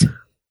hot.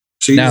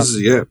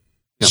 Yeah.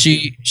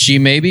 She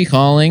may be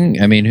calling.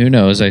 I mean, who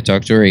knows? I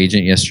talked to her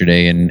agent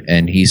yesterday,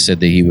 and he said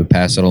that he would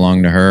pass it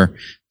along to her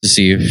to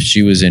see if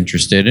she was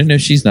interested. And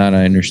if she's not,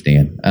 I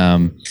understand.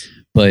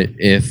 But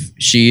if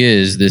she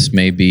is, this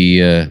may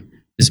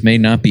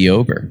not be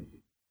over.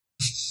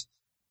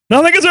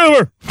 Nothing is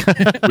over.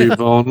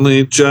 We've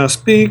only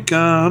just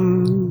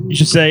begun. You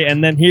should say,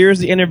 and then here's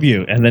the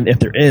interview. And then if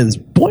there is,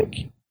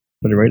 boink,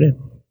 put it right in.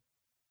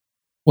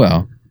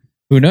 Well,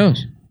 who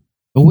knows?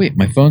 Oh wait,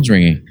 my phone's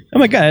ringing. Oh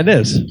my God, it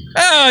is.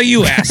 Oh,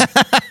 you ass,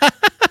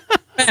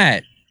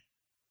 Matt.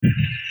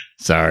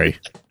 Sorry.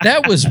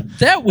 That was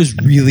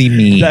really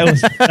mean. That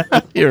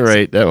was You're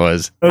right. That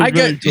was.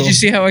 Did you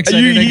see how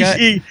excited I got?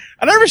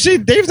 I never see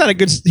Dave's not a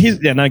good. He's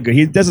not good.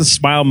 He doesn't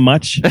smile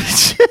much.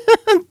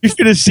 You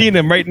should have seen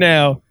him right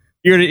now,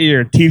 ear to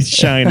ear, teeth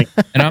shining.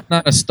 And I'm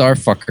not a star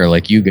fucker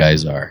like you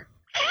guys are.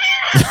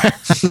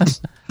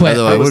 But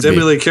Although I It was would be.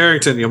 Debbie Lee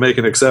Carrington. You'll make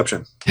an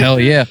exception. hell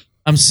yeah,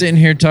 I'm sitting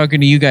here talking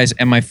to you guys,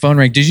 and my phone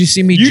rang. Did you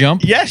see me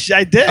jump? Yes,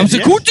 I did. I was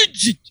like, yes. "What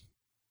did you?"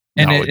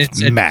 And No, it it's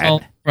said Matt.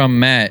 call from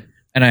Matt,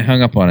 and I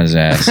hung up on his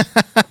ass.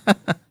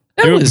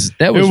 That was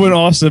It would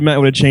awesome. Matt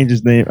would have changed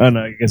his name. Oh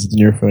no, I guess it's in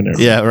your phone now.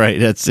 Yeah, right.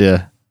 That's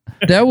that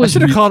I was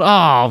should have called.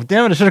 Oh,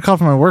 damn it! I should have called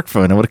from my work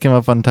phone. It would have came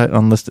up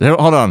on listed. Here,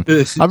 hold on.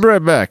 I'll be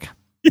right back.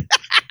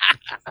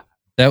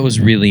 that was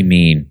really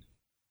mean.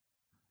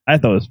 I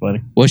thought it was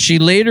funny. Well, she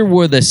later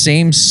wore the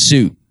same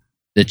suit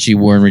that she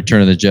wore in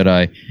Return of the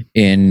Jedi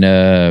in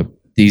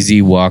these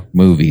Ewok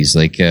movies,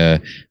 like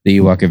the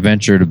Ewok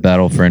Adventure, The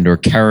Battle for Endor,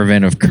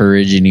 Caravan of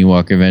Courage, and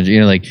Ewok Adventure.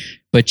 You know, like,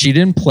 but she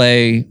didn't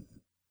play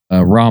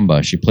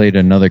Romba. She played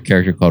another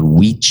character called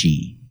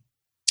Weechi.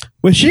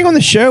 Was she on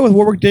the show with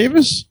Warwick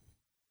Davis?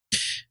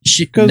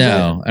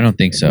 No, I don't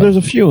think so. There's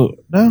a few.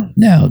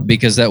 No,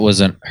 because that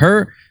wasn't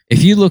her.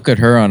 If you look at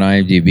her on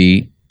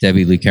IMDb,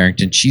 Debbie Lee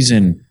Carrington, she's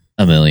in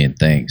a million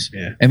things.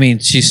 Yeah. I mean,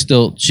 she's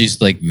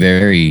like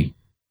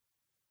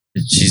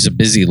she's a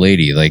busy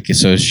lady. Like,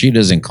 so if she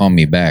doesn't call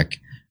me back,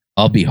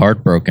 I'll be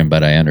heartbroken,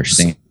 but I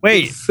understand.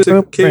 Wait.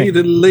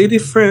 Sophisticated lady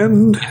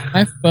friend.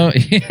 My phone.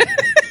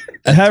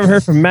 I haven't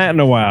heard from Matt in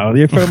a while.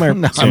 Your phone might.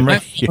 No, I'm My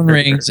right here. phone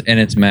rings and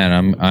it's Matt.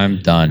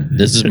 I'm done.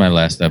 This is my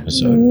last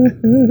episode.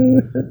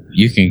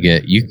 You can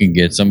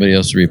get somebody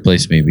else to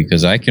replace me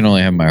because I can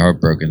only have my heart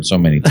broken so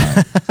many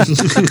times.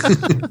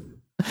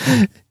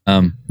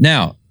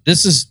 Now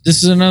this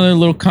is another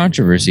little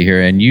controversy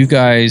here, and you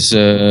guys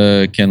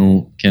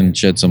can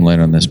shed some light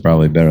on this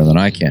probably better than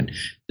I can.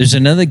 There's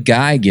another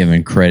guy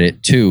given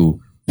credit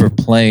too for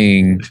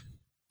playing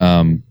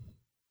Romba,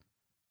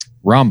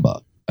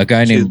 a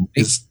guy named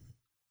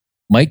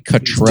Mike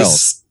Cottrell.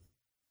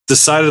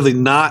 Decidedly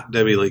not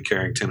Debbie Lee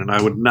Carrington, and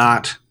I would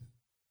not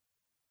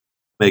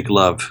make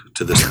love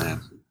to this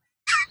man.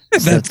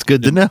 That's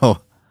good to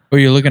know. Oh,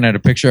 you're looking at a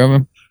picture of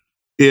him?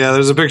 Yeah,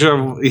 there's a picture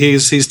of him.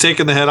 He's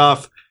taken the head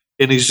off,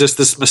 and he's just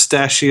this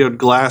mustachioed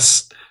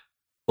glass.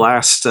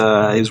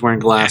 He's wearing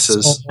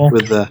glasses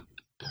with the.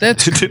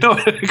 That's Do you know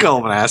what to call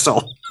him an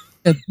asshole?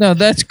 no,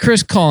 that's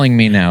Chris calling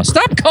me now.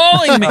 Stop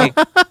calling me.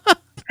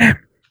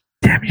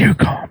 Damn, you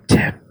call him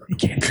Tim. You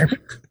can't hear me.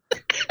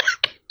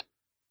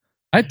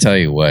 I tell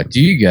you what,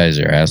 you guys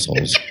are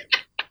assholes.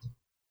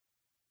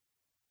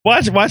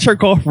 Watch her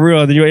call for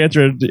real, then you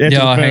answer Yeah, the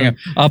I'll hang phone. up.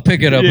 I'll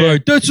pick it up. Yeah. All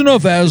right, that's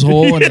enough,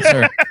 asshole. And it's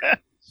her.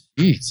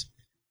 Jeez.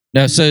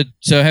 No, so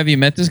have you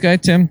met this guy,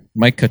 Tim?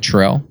 Mike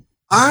Cottrell?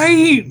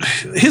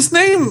 His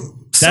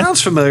name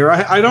sounds familiar.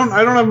 I don't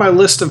have my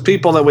list of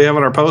people that we have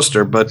on our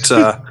poster, but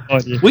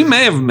we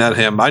may have met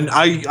him.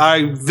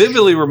 I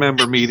vividly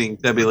remember meeting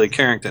Debbie Lee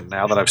Carrington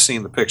now that I've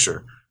seen the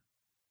picture,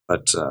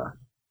 but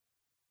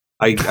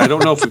I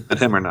don't know if we met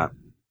him or not.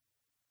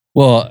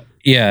 Well,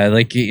 yeah,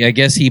 like I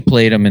guess he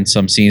played him in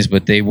some scenes,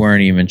 but they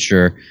weren't even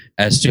sure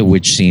as to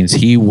which scenes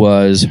he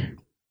was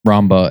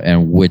Romba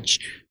and which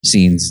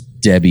scenes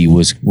Debbie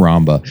was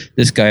Romba.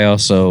 This guy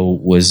also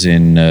was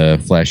in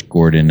Flash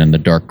Gordon and The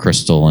Dark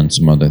Crystal and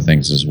some other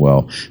things as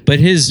well. But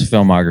his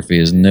filmography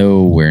is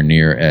nowhere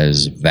near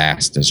as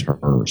vast as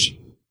hers.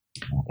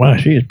 Wow,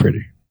 she is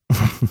pretty.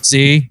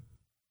 See,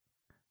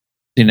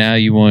 now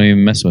you won't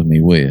even mess with me,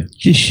 will you?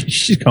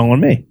 She's calling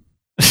me.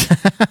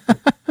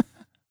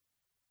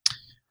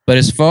 But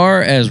as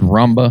far as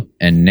Romba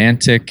and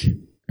Nanta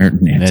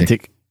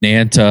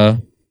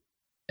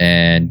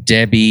and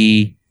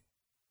Debbie,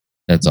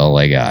 that's all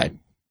I got.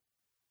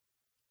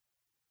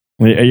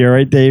 Wait, are you all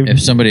right, Dave? If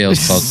somebody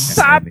else calls,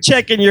 Stop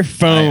checking your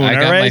phone. I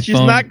got all my right, she's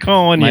phone- not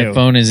calling you. my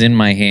phone is in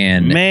my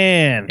hand,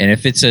 Man, and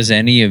if it says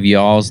any of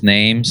y'all's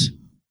names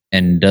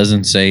and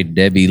doesn't say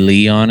Debbie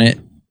Lee on it,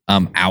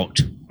 I'm out.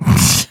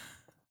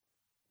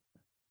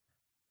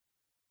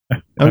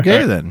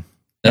 Okay, then.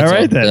 That's All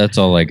right, then. That's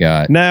all I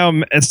got. now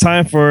it's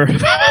time for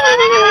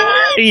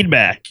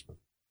feedback.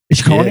 Is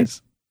she calling?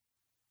 Yes.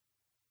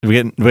 Do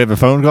we have a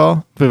phone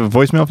call? Do we have a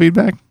voicemail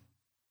feedback?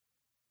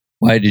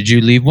 Why did you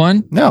leave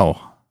one? No.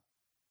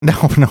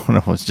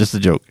 It's just a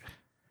joke.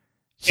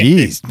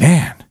 Jeez,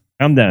 man.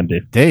 I'm down,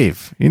 Dave.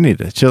 Dave, you need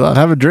to chill out.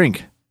 Have a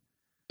drink.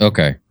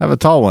 Okay, Have a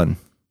tall one.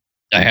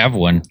 I have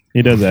one.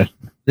 He does that.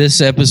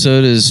 This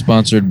episode is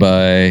sponsored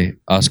by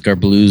Oscar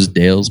Blues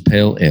Dale's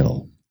Pale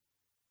Ale.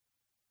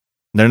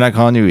 They're not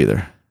calling you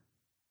either.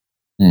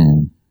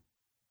 Hmm.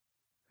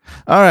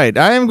 All right.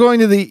 I am going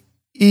to the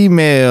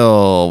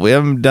email. We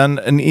haven't done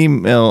an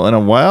email in a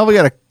while. We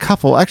got a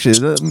couple.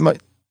 Actually,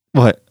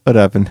 what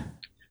happened?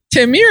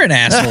 Tim, you're an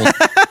asshole.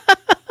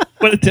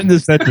 What did Tim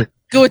just send you?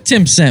 Go what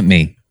Tim sent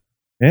me.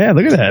 Yeah,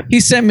 look at that.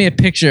 He sent me a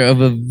picture of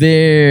a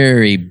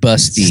very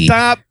busty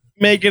Stop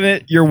making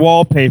it your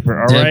wallpaper,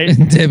 all right?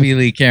 Debbie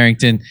Lee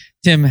Carrington.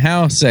 Tim,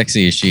 how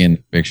sexy is she in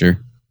the picture?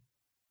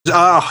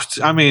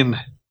 I mean,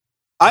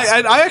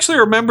 I actually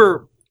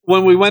remember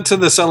when we went to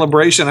the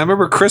celebration. I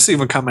remember Chris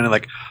even coming in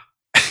like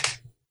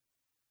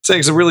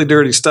saying some really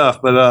dirty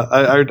stuff, but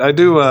I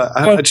do.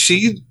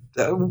 She's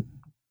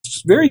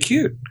very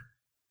cute.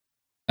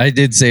 I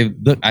did save.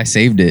 Look, I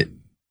saved it.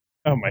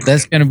 Oh my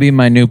That's going to be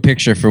my new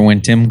picture for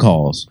when Tim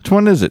calls. Which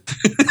one is it?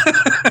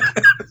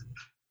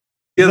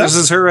 Yeah, this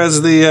is her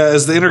as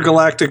the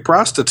intergalactic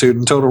prostitute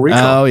in Total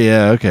Recall. Oh,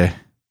 yeah. Okay.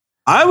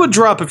 I would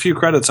drop a few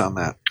credits on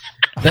that.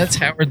 That's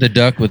Howard the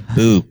Duck with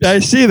boobs. I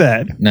see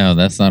that. No,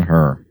 that's not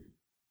her.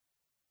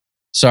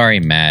 Sorry,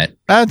 Matt.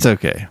 That's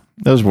okay.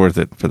 That was worth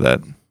it for that.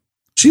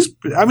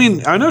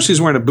 I know she's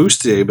wearing a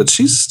bustier, but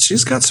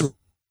she's got some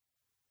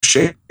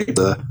shape.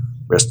 The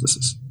rest of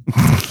this.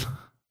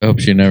 I hope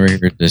she never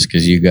heard this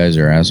because you guys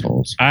are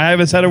assholes. I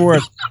haven't said a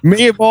word.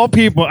 Me of all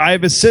people,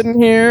 I've been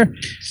sitting here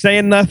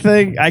saying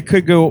nothing. I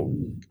could go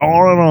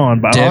on and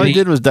on, but All I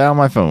did was dial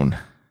my phone.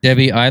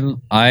 Debbie,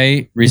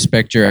 I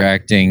respect your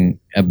acting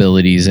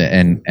abilities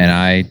and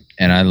I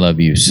love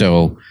you.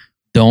 So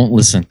don't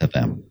listen to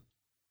them.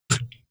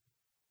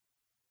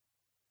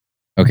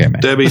 Okay,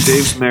 man. Debbie,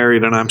 Dave's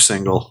married and I'm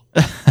single.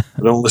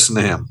 Don't listen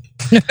to him.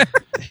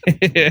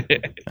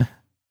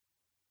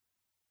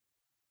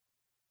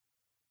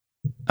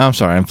 I'm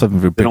sorry. I'm flipping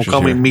through They don't pictures.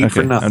 call me here. meat for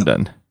Okay, nothing. I'm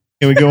done.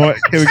 Can we go on?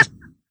 Can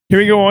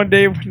we go on,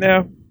 Dave?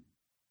 Now,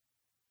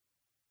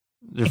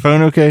 Is your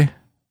phone okay?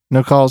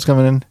 No calls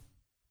coming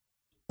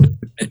in?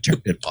 I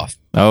turned it off.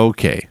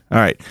 Okay. All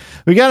right.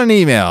 We got an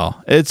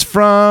email. It's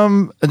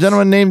from a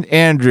gentleman named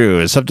Andrew.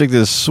 His subject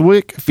is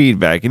SWIC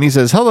feedback. And he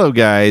says, "Hello,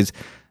 guys.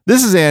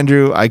 This is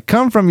Andrew. I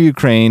come from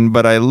Ukraine,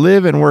 but I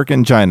live and work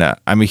in China.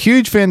 I'm a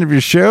huge fan of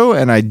your show,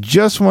 and I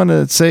just want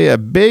to say a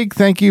big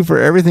thank you for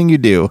everything you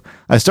do.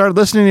 I started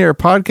listening to your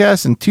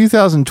podcast in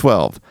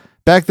 2012.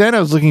 Back then, I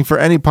was looking for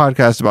any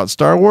podcast about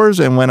Star Wars,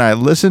 and when I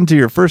listened to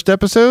your first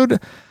episode,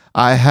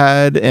 I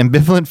had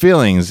ambivalent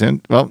feelings.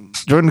 And, well,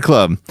 join the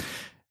club.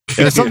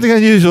 It was something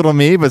unusual to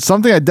me, but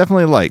something I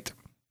definitely liked.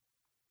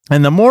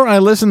 And the more I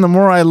listened, the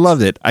more I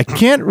loved it. I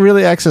can't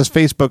really access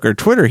Facebook or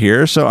Twitter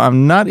here, so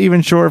I'm not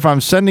even sure if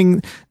I'm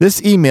sending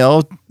this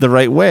email the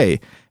right way.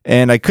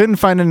 And I couldn't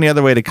find any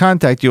other way to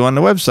contact you on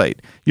the website.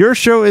 Your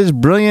show is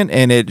brilliant,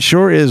 and it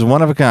sure is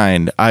one of a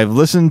kind. I've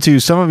listened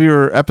to some of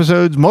your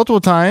episodes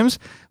multiple times,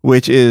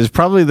 which is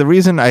probably the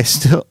reason I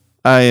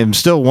am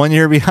still 1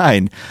 year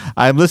behind.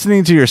 I'm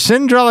listening to your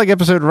Syndrolic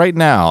episode right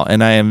now,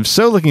 and I am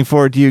so looking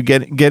forward to you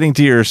getting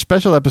to your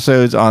special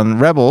episodes on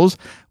Rebels,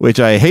 which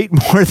I hate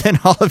more than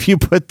all of you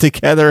put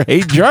together.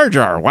 Hate Jar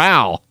Jar.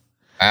 Wow.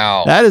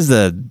 That is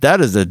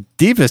the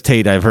deepest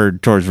hate I've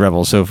heard towards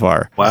Rebels so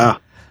far. Wow.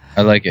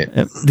 I like it.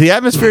 The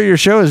atmosphere of your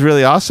show is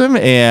really awesome,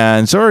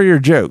 and so are your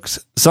jokes.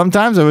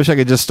 Sometimes I wish I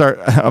could just start.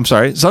 I'm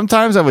sorry.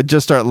 Sometimes I would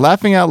just start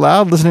laughing out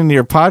loud listening to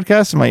your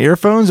podcast in my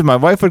earphones, and my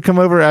wife would come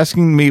over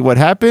asking me what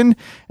happened,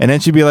 and then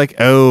she'd be like,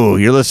 "Oh,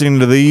 you're listening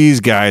to these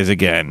guys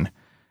again."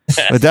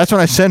 But that's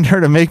when I send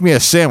her to make me a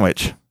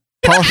sandwich.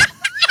 Paul-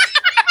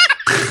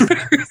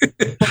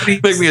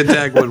 Make me a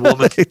Dagwood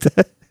woman.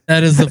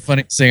 That is the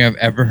funniest thing I've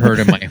ever heard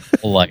in my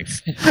whole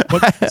life.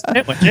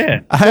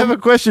 Yeah. I have a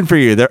question for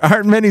you. There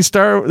aren't so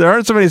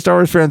many Star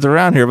Wars fans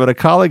around here, but a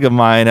colleague of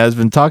mine has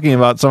been talking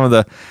about some of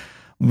the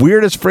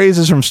weirdest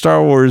phrases from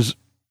Star Wars.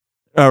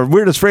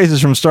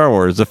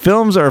 The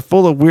films are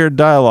full of weird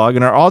dialogue,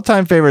 and our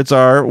all-time favorites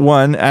are: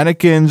 1,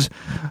 Anakin's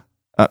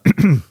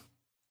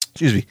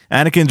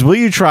Anakin's "Will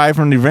you try"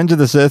 from Revenge of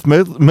the Sith,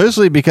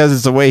 mostly because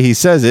it's the way he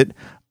says it.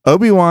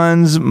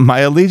 Obi-Wan's "My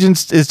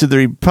allegiance is to the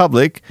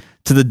Republic,"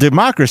 to the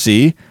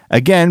democracy,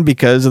 again,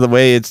 because of the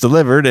way it's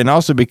delivered, and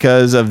also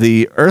because of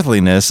the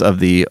earthliness of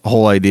the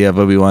whole idea of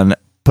Obi-Wan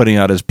putting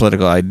out his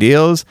political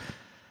ideals.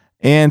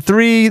 And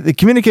 3, the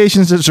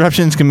communications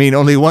disruptions can mean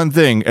only one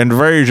thing: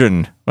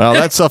 invasion. Well,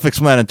 that's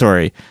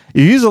self-explanatory.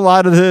 You use a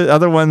lot of the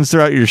other ones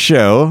throughout your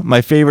show.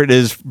 My favorite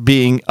is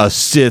being a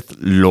Sith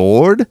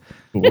Lord.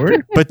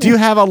 But do you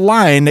have a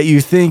line that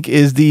you think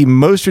is the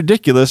most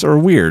ridiculous or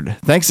weird?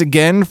 Thanks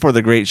again for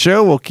the great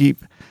show. We'll keep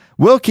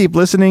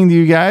listening to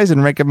you guys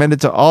and recommend it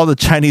to all the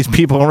Chinese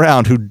people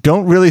around who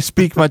don't really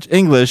speak much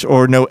English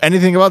or know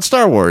anything about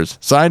Star Wars.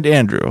 Signed,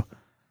 Andrew.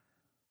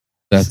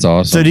 That's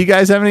awesome. So do you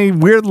guys have any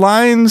weird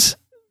lines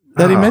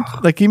that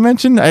he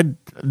mentioned? Now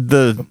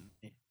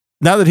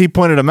that he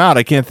pointed them out,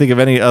 I can't think of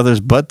any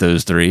others but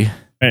those 3.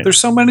 There's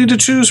so many to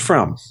choose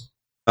from.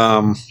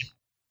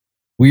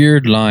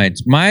 Weird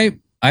lines.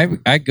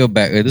 I go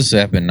back. This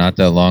happened not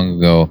that long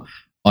ago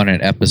on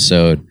an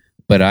episode.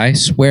 But I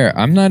swear,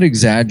 I'm not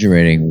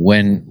exaggerating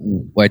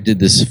when I did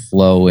this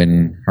Flo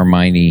and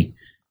Hermione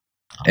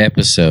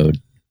episode.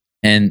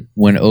 And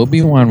when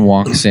Obi-Wan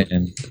walks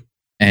in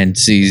and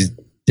sees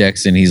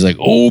Dex, and he's like,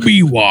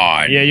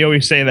 "Obi-Wan." Yeah, you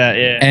always say that,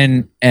 yeah.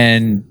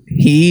 And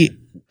he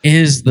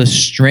is the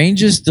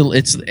strangest.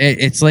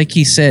 It's like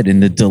he said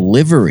in the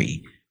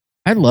delivery.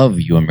 I love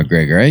Ewan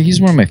McGregor. Right?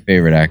 He's one of my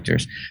favorite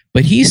actors.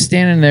 But he's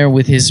standing there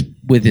with his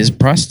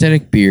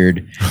prosthetic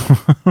beard.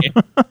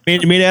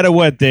 Made out of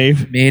what,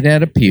 Dave? Made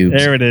out of pubes.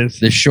 There it is.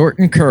 The short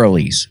and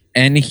curlies.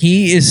 And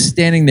he is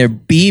standing there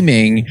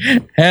beaming,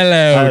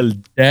 "Hello,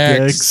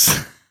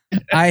 Dex."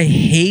 I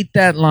hate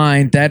that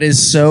line. That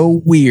is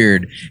so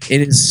weird.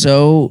 It's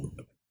almost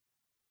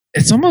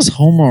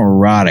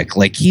homoerotic.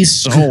 Like,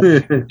 he's so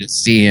weird to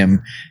see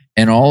him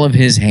and all of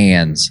his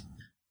hands.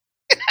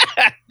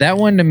 That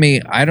one to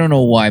me, I don't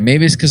know why.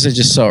 Maybe it's because I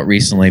just saw it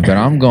recently, but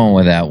I'm going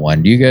with that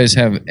one. Do you guys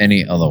have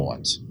any other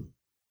ones?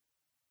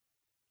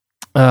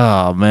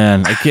 Oh,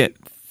 man. I can't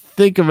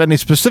think of any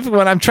specific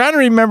one. I'm trying to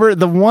remember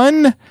the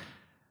one.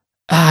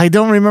 I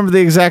don't remember the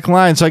exact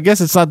line, so I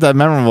guess it's not that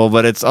memorable,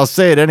 but I'll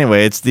say it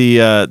anyway. It's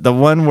the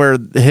one where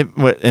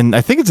and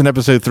I think it's in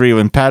episode 3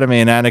 when Padme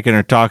and Anakin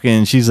are talking,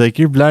 and she's like,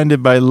 "You're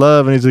blinded by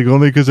love," and he's like,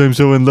 "Only because I'm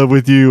so in love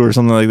with you," or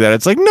something like that.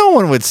 It's like, no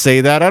one would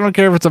say that. I don't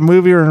care if it's a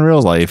movie or in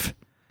real life.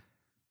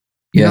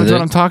 You know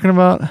what I'm talking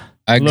about?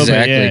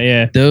 Exactly.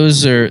 Yeah.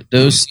 Those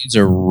scenes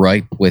are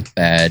ripe with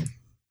bad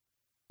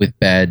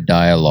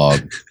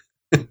dialogue.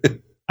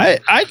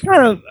 I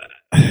can't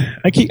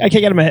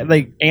get in my head,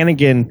 like,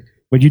 Anakin.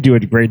 Would you do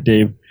it great,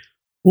 Dave?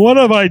 What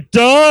have I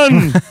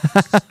done?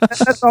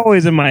 That's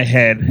always in my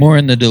head. More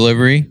in the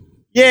delivery?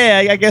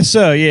 Yeah, I guess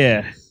so,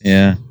 yeah.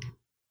 Yeah.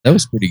 That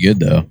was pretty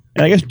good, though.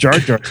 And I guess Jar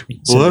Jar.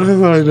 What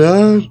have I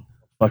done?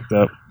 Fucked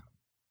up.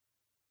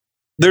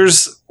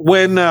 There's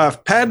when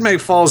Padme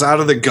falls out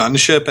of the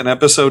gunship in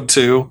episode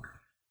 2,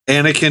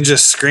 Anakin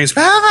just screams,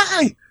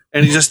 "Padme!"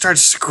 And he just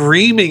starts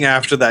screaming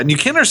after that. And you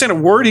can't understand a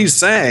word he's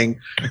saying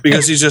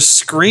because he's just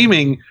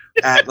screaming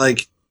at,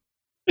 like,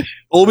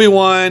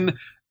 Obi-Wan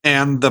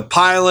and the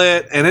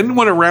pilot and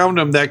anyone around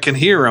him that can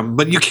hear him,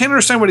 but you can't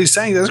understand what he's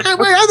saying.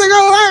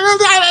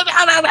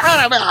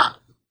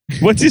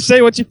 What's he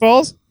say? What's he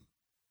falls?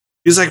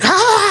 He's like,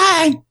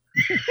 hi!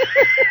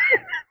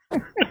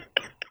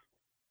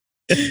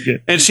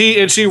 and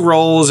she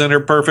rolls, and her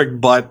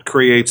perfect butt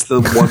creates the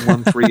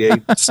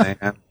 1138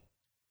 sand.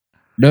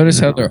 Notice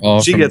how they're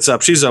all. She gets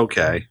up. She's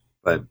okay,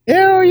 but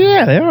Oh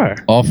yeah, they are.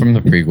 all from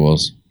the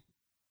prequels.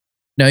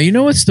 Now you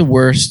know what's the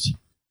worst.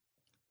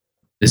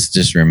 This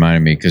just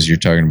reminded me because you're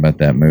talking about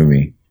that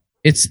movie.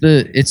 It's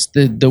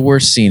the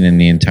worst scene in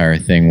the entire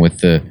thing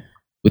with the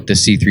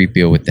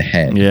C-3PO with the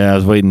head. Yeah, I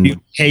was waiting.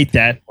 You hate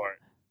that part.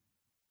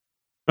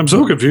 I'm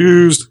so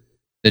confused.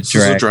 The This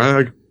is a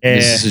drag. drag.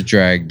 This is a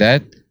drag.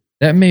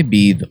 That may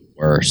be the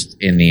worst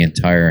in the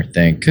entire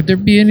thing. Could there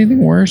be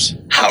anything worse?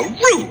 How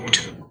rude!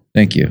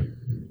 Thank you.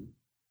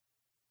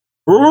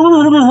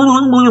 That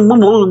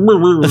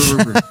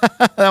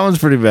one's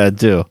pretty bad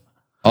too.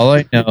 All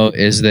I know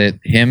is that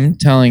him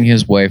telling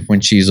his wife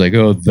when she's like,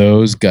 "Oh,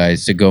 those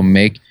guys," to go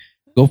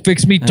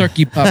fix me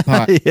turkey pot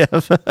pie. Yeah.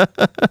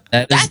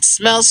 That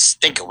smells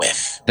stink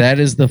whiff. That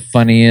is the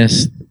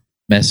funniest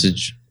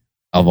message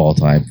of all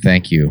time.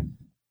 Thank you.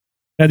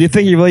 Now, do you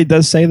think he really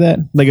does say that?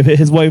 Like, if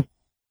his wife,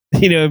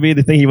 it'd be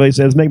the thing he really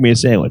says, "Make me a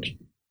sandwich,"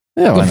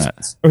 Yeah, why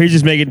not? or he's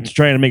just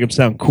trying to make him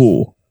sound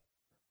cool.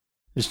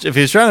 If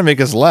he's trying to make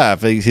us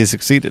laugh, he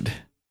succeeded.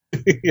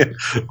 Yeah.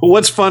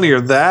 What's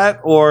funnier, that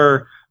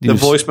or the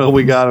voicemail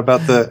we got about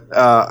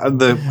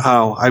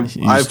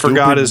I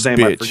forgot his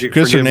name. I forget,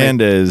 Chris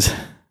Hernandez.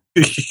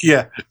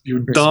 Yeah,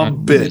 you Chris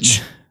dumb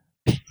Hernandez.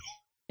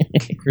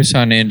 bitch. Chris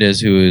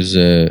Hernandez, who has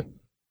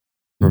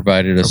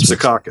provided us with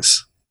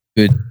Secaucus.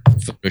 good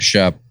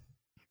Photoshop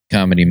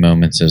comedy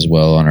moments as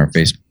well on our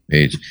Facebook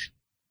page.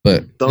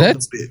 But Dumb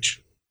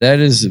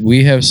bitch.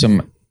 we have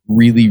some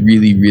really,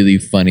 really, really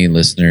funny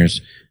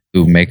listeners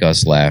who make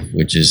us laugh,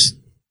 which is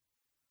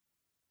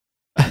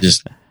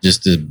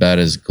just about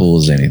as cool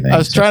as anything. I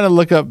was trying to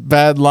look up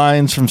bad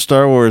lines from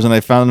Star Wars, and I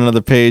found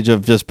another page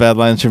of just bad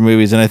lines from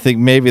movies. And I think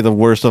maybe the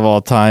worst of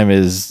all time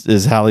is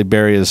Halle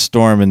Berry as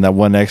Storm in that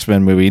one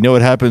X-Men movie. You know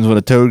what happens when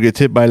a toad gets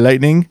hit by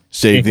lightning?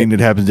 Same thing that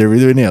happens to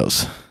everything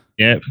else.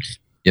 Yep.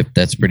 Yep,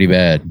 that's pretty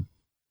bad.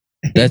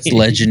 That's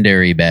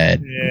legendary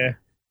bad. Yeah.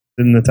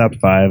 In the top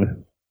 5.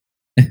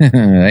 I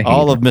hate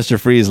All of Mr.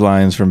 Freeze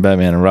lines from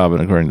Batman and Robin,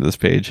 according to this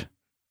page.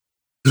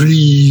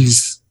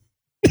 Please.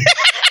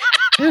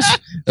 that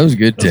was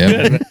good,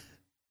 Tim.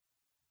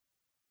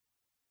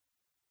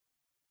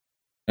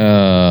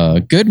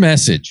 Good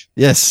message.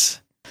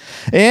 Yes.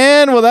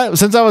 And well,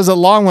 since that was a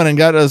long one and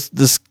got us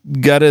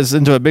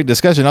into a big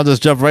discussion, I'll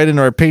just jump right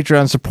into our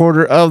Patreon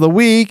supporter of the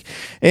week.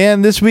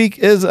 And this week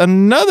is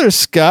another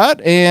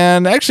Scott,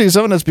 and actually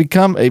someone that's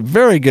become a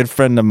very good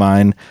friend of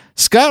mine,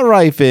 Scott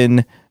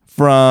Ryfin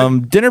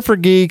from Dinner for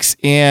Geeks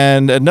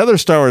and another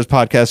Star Wars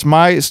podcast,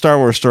 My Star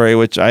Wars Story,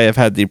 which I have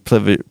had the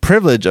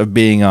privilege of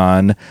being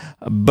on.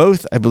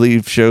 Both, I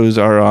believe, shows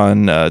are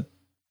on. I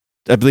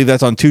believe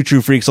that's on Two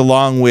True Freaks,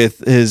 along with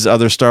his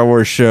other Star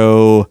Wars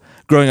show,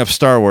 Growing Up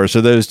Star Wars. So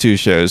those two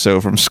shows.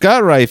 So from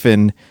Scott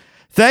Ryfin,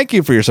 thank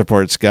you for your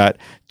support, Scott.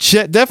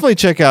 Definitely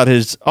check out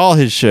all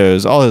his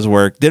shows, all his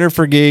work. Dinner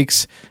for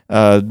Geeks,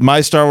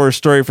 My Star Wars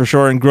Story for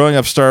sure, and Growing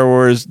Up Star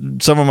Wars.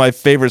 Some of my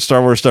favorite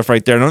Star Wars stuff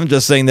right there. And I'm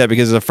just saying that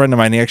because he's a friend of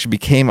mine. He actually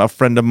became a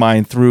friend of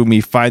mine through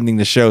me finding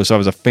the show. So I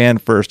was a fan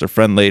first, a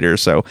friend later.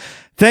 So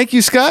thank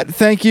you, Scott.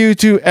 Thank you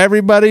to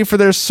everybody for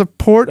their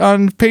support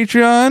on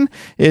Patreon.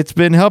 It's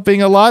been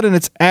helping a lot, and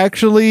it's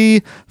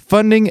actually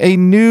funding a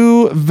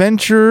new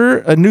venture,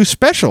 a new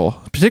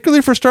special,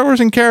 particularly for Star Wars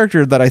in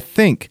Character, that I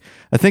think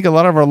a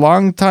lot of our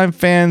longtime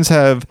fans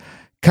have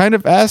kind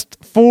of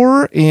asked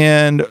for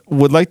and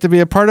would like to be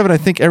a part of it. I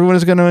think everyone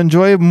is going to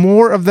enjoy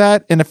more of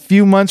that in a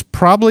few months.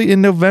 Probably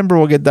in November,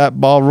 we'll get that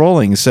ball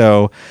rolling.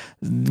 So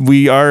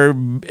we are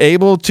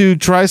able to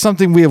try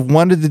something we have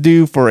wanted to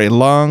do for a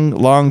long,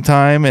 long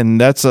time.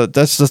 And that's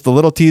just a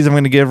little tease I'm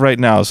going to give right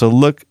now. So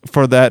look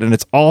for that. And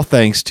it's all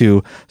thanks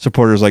to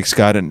supporters like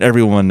Scott and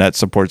everyone that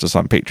supports us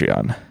on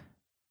Patreon.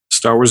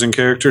 Star Wars in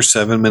Character,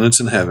 7 Minutes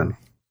in Heaven.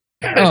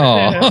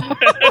 Oh.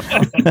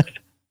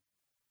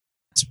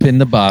 Spin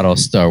the bottle,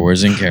 Star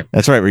Wars in Character.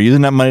 That's right. We're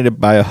using that money to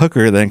buy a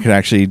hooker that can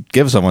actually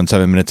give someone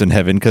 7 minutes in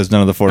heaven, because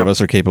none of the four of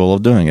us are capable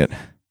of doing it.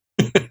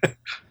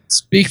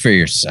 Speak for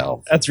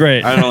yourself. That's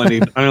right. I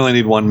only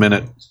need 1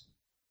 minute.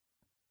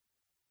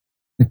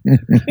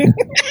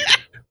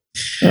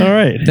 All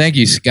right. Thank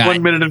you, Scott.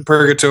 1 minute in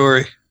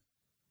purgatory.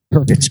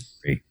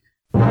 Purgatory.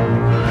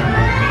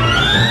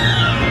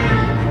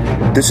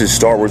 This is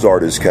Star Wars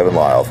artist Kevin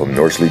Lyle from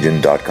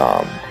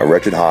NorseLegion.com, a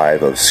wretched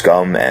hive of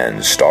scum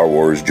and Star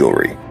Wars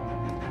jewelry.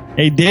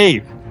 Hey,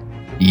 Dave.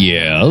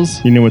 Yes.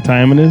 You know what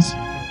time it is?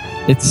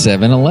 It's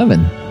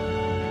 7-Eleven.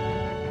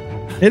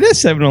 It is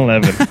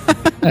 7-Eleven.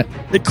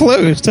 It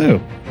closed, too.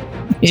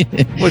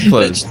 What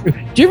closed?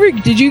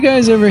 Did you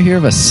guys ever hear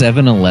of a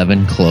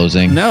 7-Eleven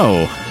closing?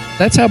 No.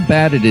 That's how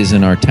bad it is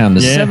in our town.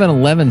 The Yeah.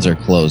 7-Elevens are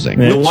closing.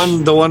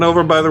 The one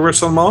over by the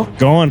Richland Mall.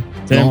 Gone.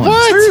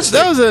 What? Seriously?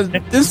 That was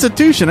an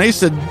institution. I used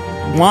to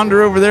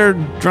wander over there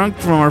drunk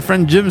from our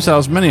friend Jim's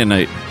house many a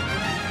night.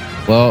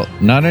 Well,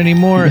 not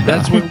anymore.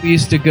 That's where we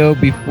used to go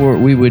before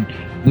we would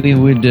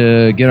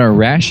get our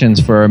rations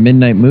for our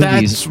midnight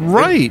movies. That's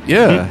right.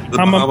 Yeah. The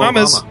Bahama Bahama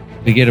Mamas. Mama.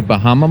 We get a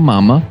Bahama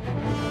Mama,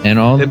 and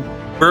all. And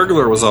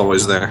Burglar was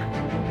always there.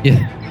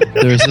 Yeah,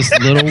 there was this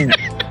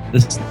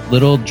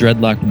little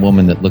dreadlocked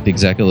woman that looked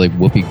exactly like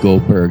Whoopi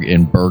Goldberg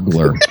in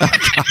Burglar.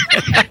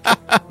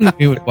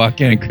 We would walk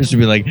in, and Chris would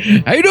be like,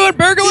 "How you doing,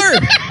 Burglar?"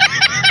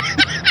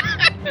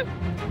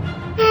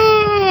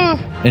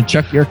 And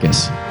Chuck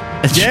Yurkus.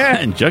 Yeah.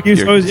 And Chuck He was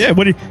Yurkus. always, yeah.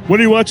 What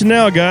are you watching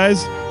now,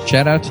 guys?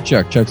 Shout out to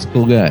Chuck. Chuck's a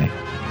cool guy,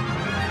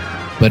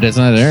 but it's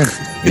not there.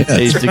 I Yeah.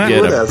 used to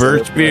get a That's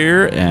birch it.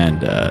 beer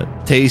and a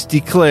Tasty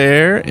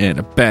Claire and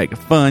a bag of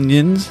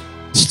Funyuns.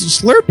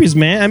 Slurpees,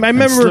 man. I and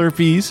remember.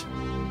 Slurpees.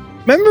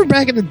 Remember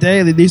back in the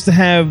day, they used to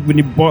have when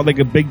you bought like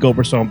a big gulp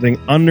or something.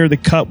 Under the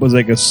cup was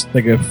like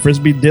a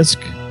frisbee disc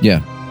Yeah,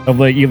 of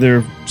like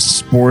either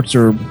sports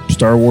or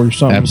Star Wars or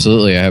something.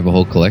 absolutely. I have a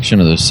whole collection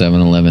of those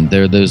 7-Eleven.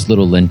 They're those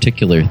little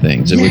lenticular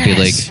things. It would be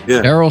like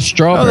Yeah. Daryl Oh,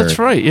 Strawberry. that's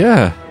right.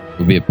 Yeah.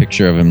 Would be a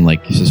picture of him,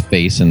 like his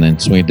face, and then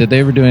swing. Did they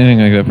ever do anything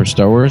like that for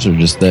Star Wars, or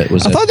just that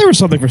was? I thought there was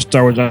something for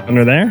Star Wars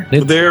under there.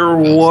 There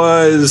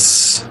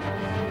was,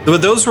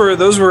 but those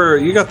were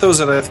you got those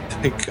at I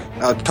think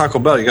Taco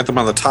Bell. You got them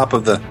on the top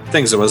of the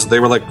things. They almost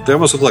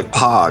looked like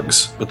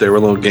Pogs, but they were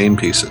little game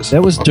pieces.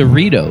 that was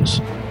Doritos.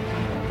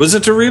 Was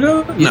it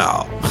Dorito?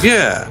 No.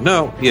 Yeah.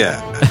 No.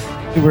 Yeah.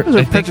 They were, Those are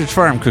I think Pepperidge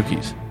Farm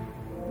cookies.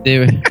 they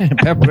were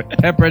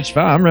Pepperidge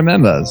Farm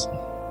remembers.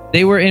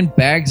 They were in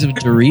bags of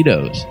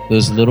Doritos.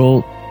 Those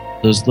little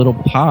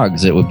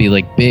Pogs. It would be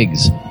like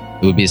Bigs.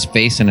 It would be his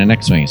face in an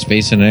X-wing. His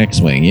face in an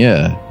X-wing.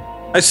 Yeah.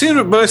 I seem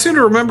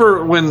to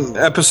remember when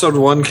Episode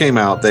 1 came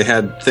out, they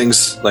had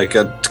things like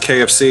at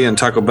KFC and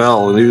Taco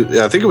Bell.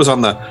 I think it was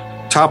on the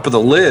top of the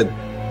lid.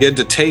 You had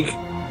to take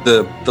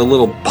the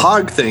little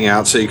Pog thing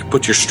out so you could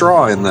put your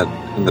straw in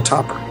the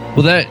topper.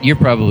 Well, that you're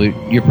probably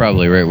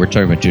right. We're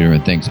talking about two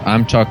different things.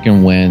 I'm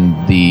talking when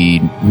the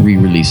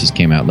re-releases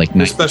came out, like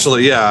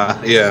Especially, yeah.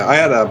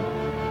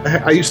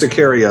 I used to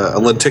carry a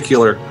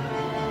lenticular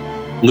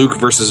Luke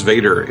versus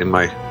Vader in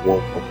my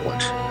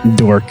wallet.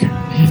 Dork.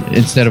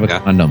 instead of a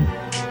condom.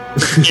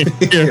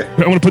 Here,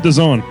 I want to put this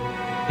on.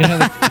 You know,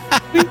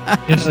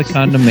 the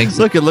condom makes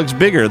Look, it looks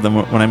bigger than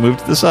when I moved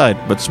to the side,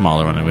 but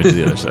smaller when I moved to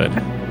the other side.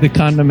 the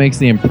condom makes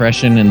the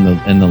impression in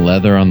the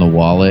leather on the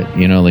wallet.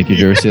 You know, like you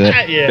ever see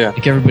that? Yeah.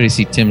 Like everybody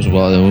see Tim's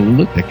wallet. Oh,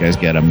 look, that guy's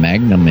got a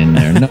Magnum in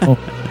there. No,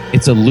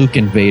 it's a Luke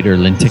and Vader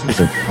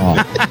lenticular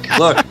paw.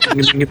 Look,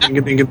 ding,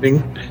 ding, ding,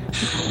 ding.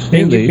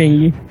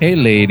 Hey,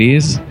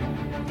 ladies,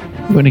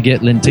 you want to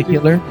get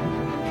lenticular?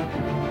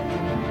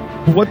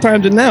 What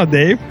time's it now,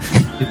 Dave?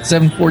 It's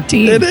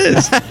 7:14. It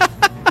is.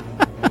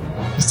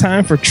 It's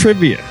time for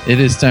trivia. It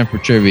is time for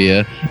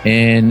trivia,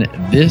 and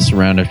this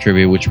round of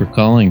trivia, which we're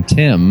calling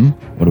Tim.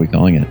 What are we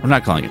calling it? I'm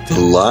not calling it.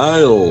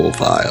 Lyle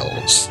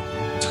Files.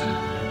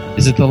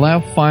 Is it the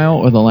Laugh File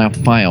or the Laugh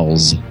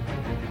Files?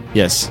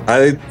 Yes.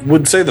 I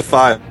would say the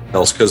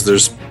files because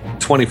there's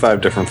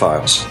 25 different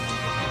files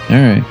All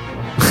right.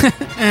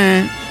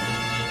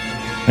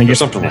 or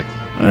something like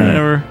that.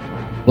 Whatever.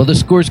 Well, the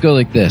scores go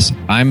like this.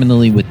 I'm in the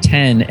lead with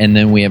 10, and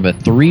then we have a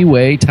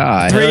three-way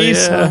tie.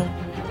 Yeah.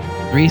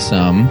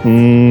 Threesome.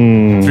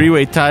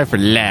 Three-way tie for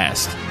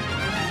last.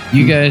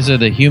 You guys are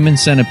the human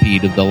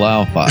centipede of the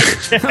Lao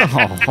Files.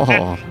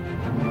 Oh.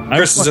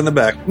 Chris is in the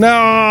back. No.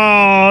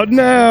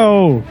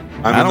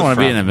 I don't want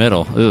to be in the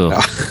middle. Ew.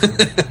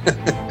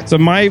 So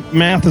my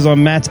mouth is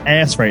on Matt's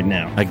ass right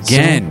now.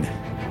 Again.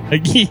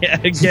 Yeah,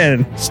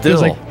 again. Still.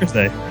 Feels like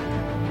Thursday.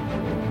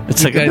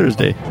 It's like a guys-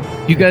 Thursday.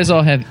 You guys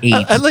all have 8.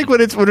 I like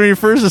when it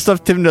refers to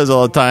stuff Tim does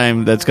all the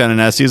time that's kind of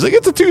nasty. He's like,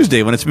 it's a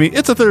Tuesday. When it's me,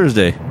 it's a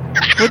Thursday.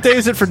 What day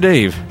is it for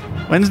Dave?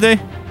 Wednesday?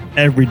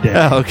 Every day.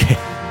 Oh, okay.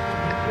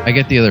 I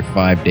get the other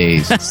 5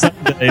 days.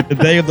 Sunday, the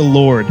day of the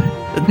Lord.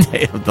 The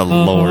day of the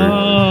Lord.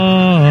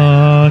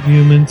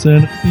 Human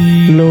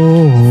centipede.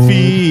 Lord.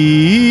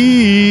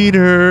 Feed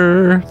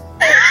her.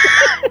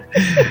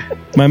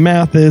 My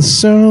mouth is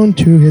sewn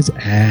to his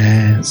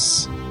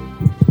ass.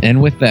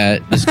 And with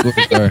that, the scores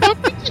are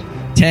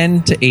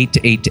 10 to 8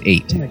 to 8 to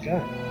 8. Oh my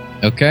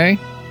god. Okay?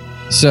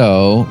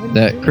 So,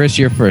 that Chris,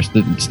 you're first.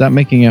 Stop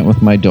making out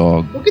with my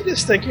dog. Look at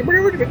this thing.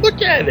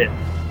 Look at it.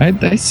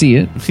 I see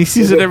it. He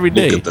sees it every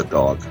day. Look at the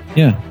dog.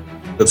 Yeah.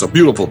 It's a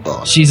beautiful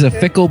dog. She's a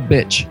fickle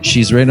bitch.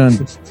 She's right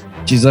on.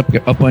 She's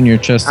up on your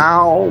chest.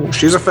 Ow,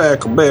 she's a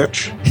feckle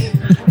bitch.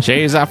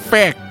 She's a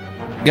fick.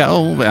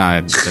 Go.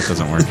 That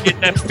doesn't work.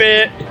 That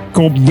fit.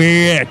 Go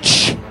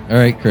bitch. All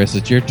right, Chris,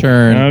 it's your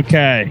turn.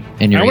 Okay.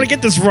 And you're I want to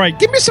get this right.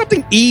 Give me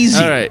something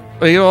easy. All right.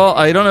 Well,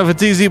 I don't know if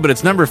it's easy, but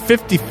it's number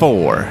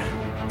 54.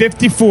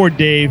 54,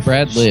 Dave.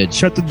 Brad Lidge.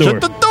 Shut the door.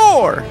 Shut the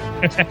door.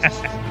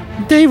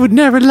 Dave would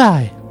never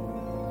lie.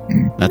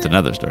 That's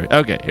another story.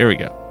 Okay, here we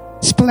go.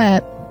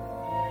 Splat.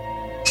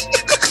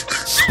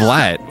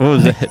 Splat. What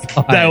was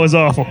that? That was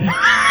awful.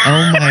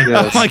 Oh my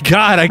god. Oh my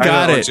god, I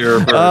got know it. what you're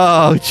referring to.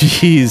 Oh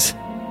jeez.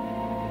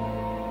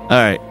 All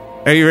right.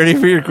 Are you ready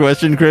for your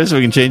question, Chris?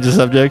 We can change the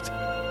subject.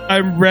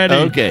 I'm ready.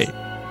 Okay.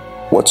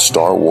 What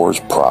Star Wars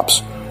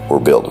props were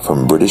built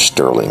from British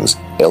Sterling's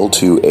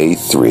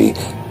L2A3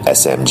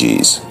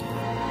 SMGs?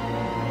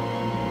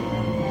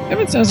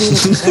 Kevin sounds a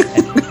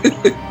little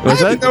bit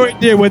What's I have that? no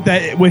idea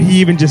what he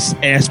even just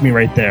asked me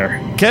right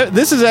there.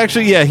 This is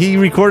actually, he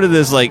recorded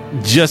this like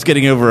just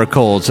getting over a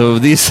cold, so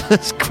these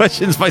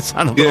questions might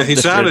sound a little Yeah, he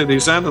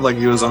different. sounded like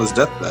he was on his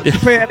deathbed.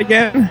 Play that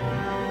again.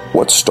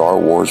 What Star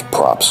Wars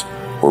props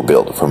were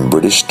built from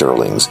British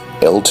Sterling's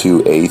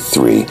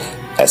L2A3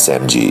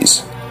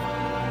 SMGs?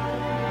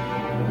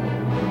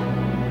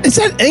 Is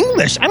that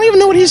English? I don't even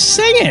know what he's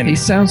saying. He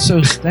sounds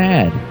so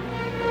sad.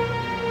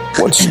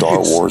 What Star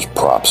Wars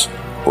props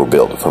were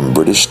built from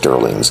British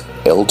Sterling's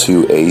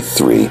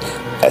L2A3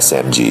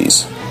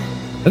 SMGs?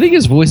 I think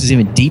his voice is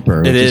even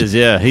deeper. It is,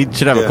 yeah. He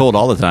should have a cold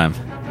all the time.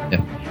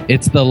 Yeah.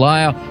 It's the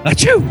Lyle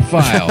Achoo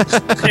file.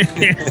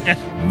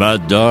 My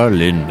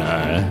darling,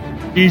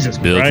 Jesus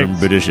built Christ. from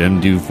British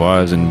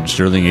M25s and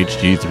Sterling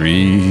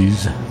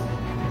HG3s.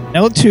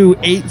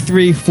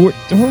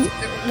 L28340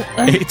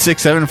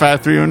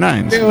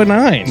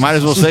 8675309. Might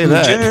as well say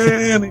that.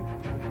 Jenny.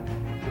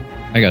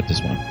 I got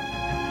this one.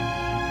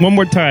 One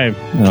more time,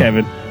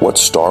 Kevin. What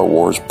Star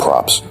Wars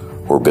props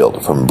were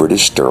built from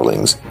British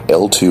Sterling's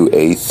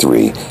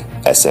L2A3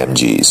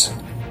 SMGs?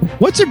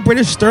 What's a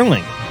British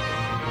Sterling?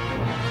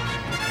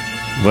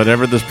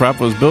 Whatever this prop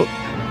was built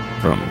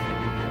from.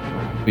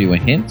 Give you a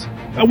hint?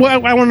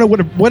 Well, I want to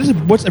know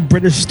what's a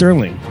British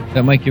Sterling.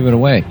 That might give it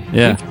away.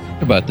 Yeah. We've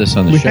talked about this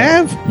on the We show.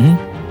 have?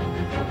 Mhm.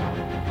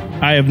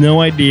 I have no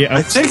idea.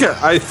 I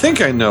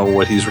think I know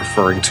what he's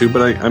referring to,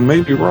 but I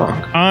may be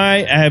wrong.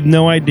 I have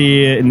no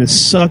idea, and this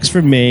sucks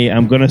for me.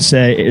 I'm gonna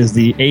say is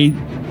the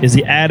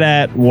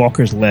AT-AT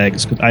Walker's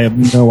legs because I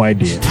have no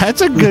idea. That's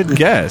a good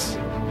guess.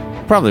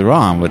 Probably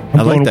wrong, but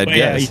I like that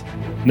guess.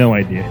 No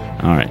idea.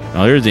 All right.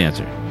 Well, here's the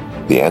answer.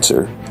 The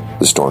answer,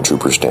 the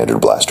Stormtrooper Standard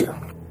Blaster.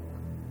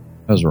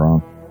 I was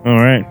wrong. All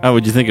right. Oh,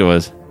 what'd you think it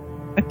was?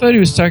 I thought he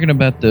was talking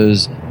about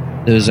those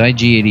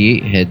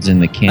IG-88 heads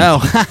in the can. Oh,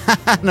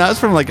 no, it's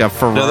from like a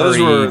Ferrari those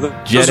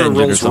jet are engine or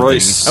Rolls something.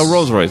 Royce. Oh,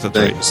 Rolls Royce. That's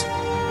right. Things.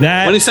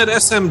 That When he said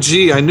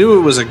SMG, I knew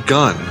it was a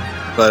gun,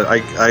 but I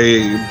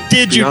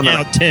did you beyond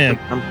now, that, Tim?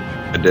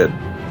 I did.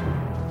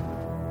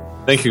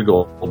 Thank you,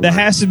 Gold. That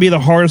has to be the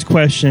hardest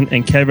question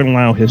in Kevin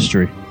Lau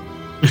history.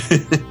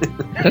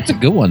 That's a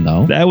good one,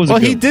 though. That was Well,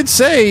 a good he did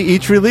say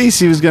each release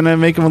he was going to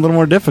make them a little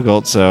more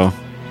difficult, so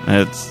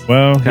that's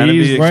Well, kind of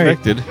he's be right.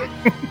 expected.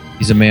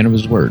 He's a man of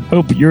his word.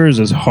 Hope yours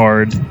is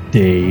hard,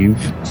 Dave.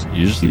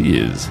 Usually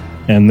is.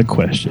 And the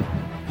question.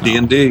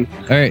 D&D.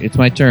 All right, it's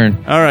my turn.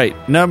 All right,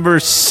 number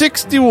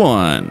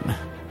 61.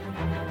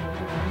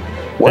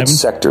 What Evan?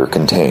 sector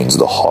contains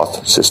the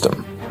Hoth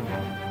system?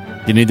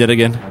 You need that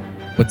again?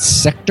 What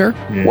sector?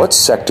 What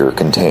sector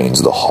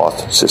contains the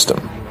Hoth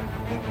system?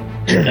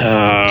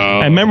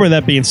 I remember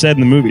that being said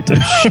in the movie too.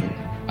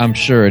 I'm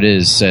sure it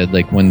is said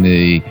like when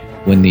the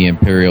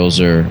Imperials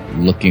are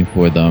looking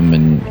for them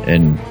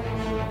and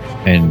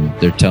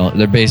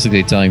they're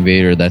basically telling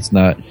Vader that's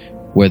not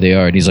where they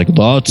are, and he's like,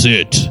 "That's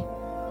it.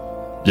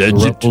 The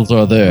rebels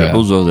are there."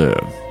 Rebels are there.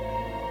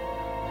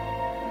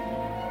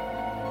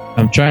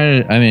 I'm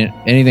trying to. I mean,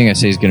 anything I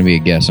say is going to be a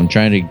guess. I'm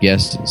trying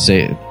to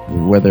say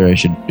whether I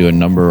should do a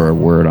number or a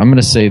word. I'm going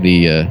to say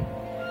the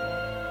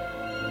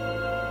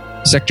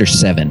Sector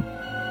 7.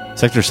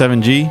 Sector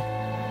 7G,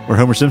 where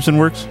Homer Simpson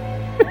works?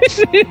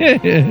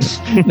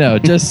 No,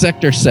 just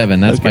Sector 7.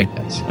 That's Okay. my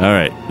guess. All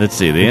right, let's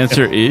see. The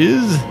answer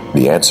is...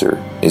 The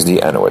answer is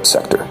the Anuit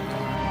sector.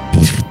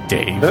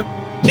 Dave.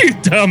 You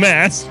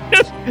dumbass.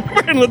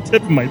 Right on the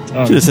tip of my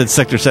tongue. Should have said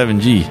Sector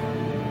 7G.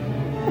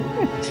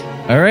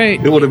 All right.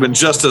 It would have been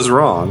just as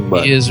wrong,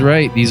 but He is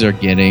right. These are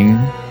getting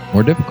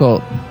more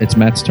difficult. It's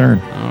Matt's turn.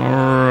 All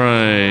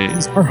right.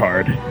 These are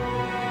hard.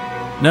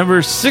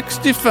 Number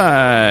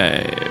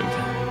 65.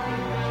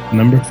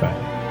 Number 5.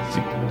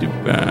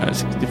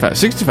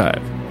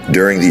 65.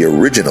 During the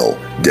original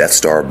Death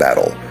Star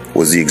battle,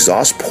 was the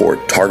exhaust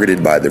port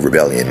targeted by the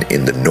rebellion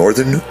in the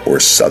northern or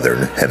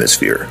southern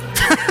hemisphere?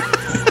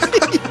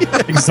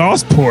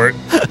 Exhaust port.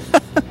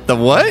 The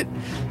what?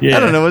 Yeah. I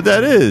don't know what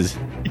that is.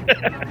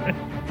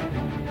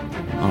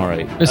 All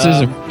right. Chris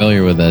isn't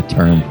familiar with that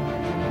term.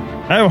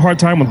 I have a hard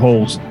time with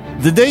holes.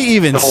 Did they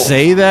even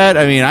say that?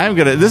 I mean,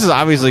 this is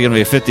obviously going to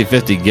be a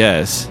 50-50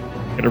 guess.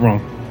 Get it wrong.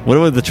 What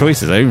were the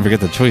choices? I even forget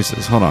the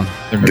choices. Hold on.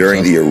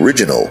 During the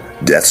original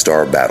Death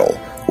Star battle,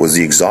 was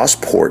the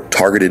exhaust port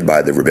targeted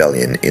by the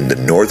rebellion in the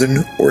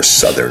northern or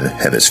southern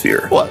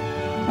hemisphere? What?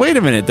 Wait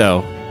a minute, though.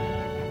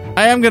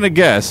 I am going to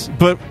guess,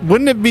 but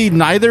wouldn't it be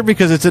neither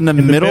because it's in the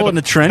middle in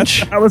the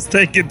trench? I was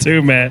thinking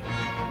too, man.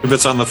 if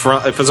it's on the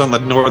front, if it's on the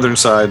northern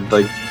side,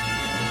 like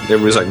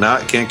everybody's like, "Nah,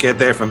 can't get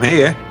there from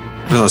here."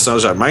 And on the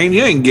southern side, man,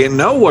 you ain't getting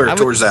nowhere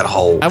towards that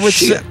hole. I would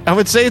Shit.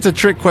 say it's a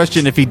trick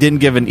question if he didn't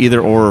give an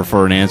either or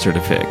for an answer to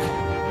pick.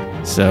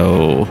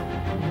 So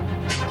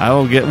I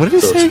will get. What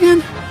did he say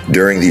again?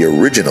 During the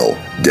original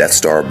Death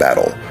Star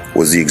battle,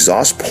 was the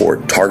exhaust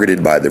port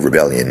targeted by the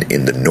rebellion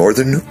in the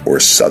northern or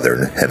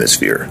southern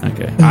hemisphere?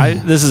 Okay.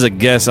 This is a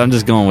guess. I'm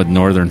just going with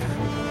northern.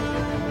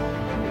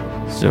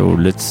 So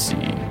let's see.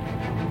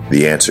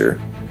 The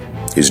answer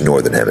is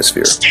northern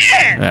hemisphere.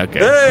 Okay.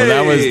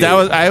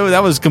 Well,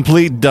 that was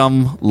complete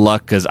dumb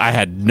luck because I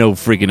had no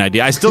freaking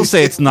idea. I still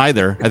say it's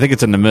neither. I think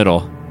it's in the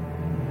middle.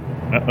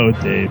 Uh-oh,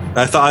 Dave.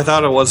 I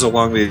thought it was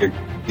along the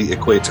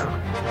equator.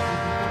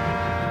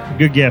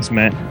 Good guess,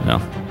 Matt. No,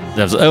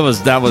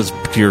 that was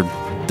pure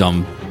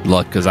dumb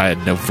luck because I had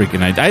no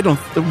freaking idea. I don't.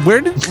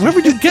 Where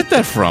would you get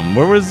that from?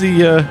 Where was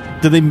the?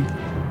 Did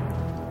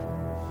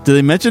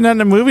they mention that in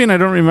the movie and I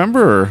don't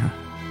remember? Or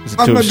is it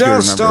On too the obscure to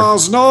Death remember?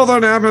 Star's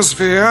northern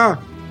hemisphere,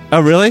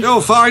 Oh, really?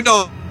 you'll find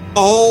a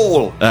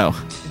hole.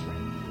 Oh,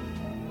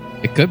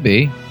 It could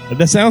be.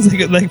 That sounds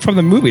like from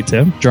the movie,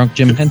 Tim. Drunk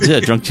Jim Henson. yeah,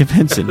 Drunk Jim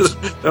Henson.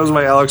 That was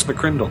my Alex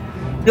McCrindle.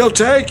 You'll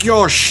take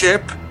your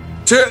ship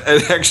to.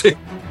 It actually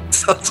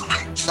sounds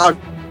like Sean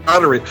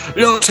Connery.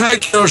 You'll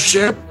take your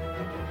ship,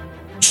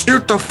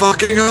 shoot the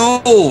fucking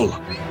hole.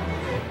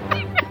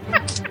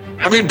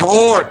 I mean,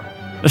 port.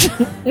 You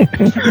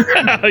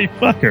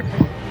fucker.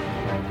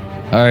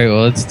 All right,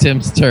 well, it's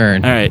Tim's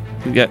turn. All right,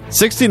 we got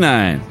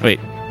 69. Wait,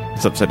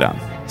 it's upside down.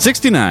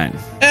 69.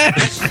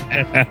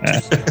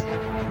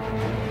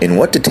 In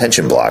what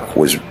detention block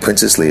was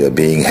Princess Leia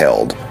being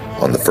held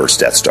on the first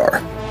Death Star?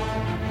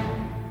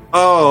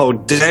 Oh,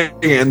 dang.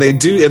 And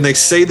they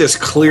say this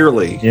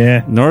clearly.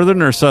 Yeah.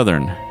 Northern or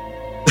southern?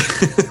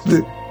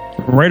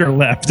 Right or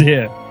left,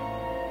 yeah.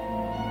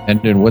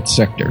 And in what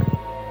sector?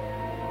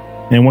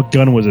 And what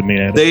gun was it made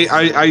out of?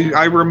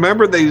 I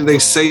remember they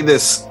say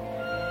this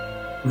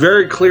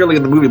very clearly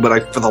in the movie, but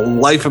I, for the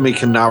life of me,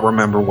 cannot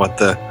remember what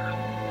the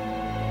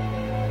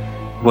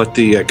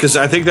because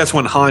I think that's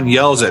when Han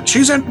yells at,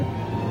 she's in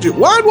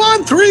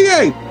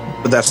 1138,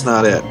 but that's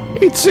not it.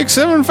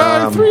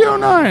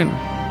 8675309.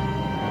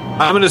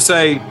 I'm going to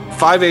say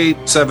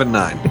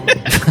 5879.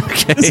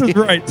 Okay. This is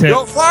right, Tim.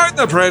 You'll find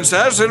the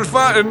princess in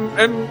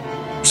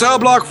cell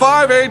block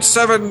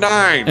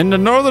 5879. In the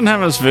northern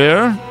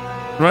hemisphere,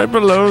 right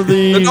below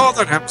The the.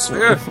 northern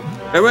hemisphere.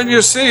 And when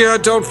you see her,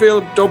 don't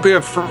be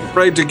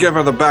afraid to give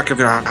her the back of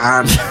your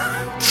hand.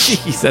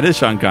 Jeez, that is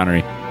Sean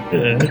Connery.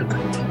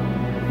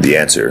 The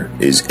answer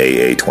is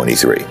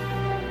AA-23.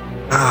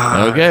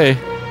 Okay,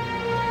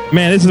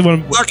 Man, this is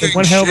one Fucking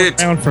hell of a shit.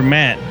 round for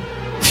Matt.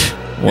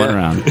 one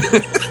round.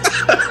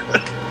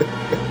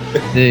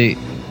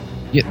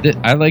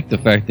 I like the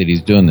fact that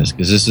he's doing this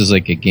because this is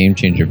like a game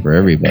changer for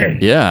everybody.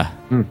 Yeah.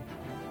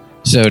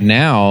 So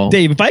now,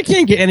 Dave, if I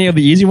can't get any of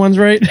the easy ones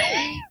right,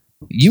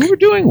 you were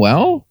doing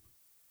well,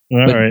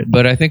 all right.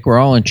 but I think we're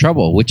all in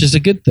trouble, which is a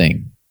good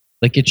thing.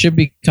 Like, it should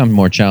become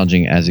more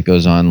challenging as it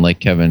goes on, like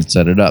Kevin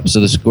set it up.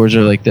 So the scores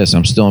are like this.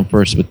 I'm still in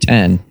first with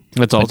 10.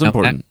 That's all But now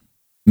important.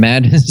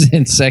 Matt is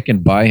in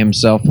second by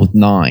himself with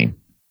 9.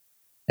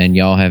 And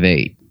y'all have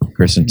 8.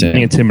 Chris and Tim.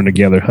 Me and Tim are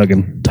together,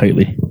 hugging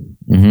tightly.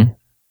 Mm-hmm.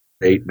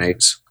 8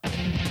 mates.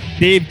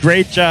 Dave,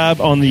 great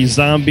job on the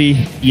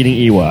zombie eating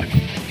Ewok.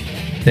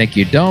 Thank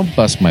you. Don't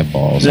bust my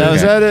balls. Now,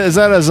 okay? is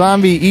that a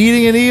zombie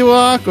eating an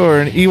Ewok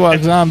or an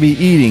Ewok zombie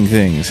eating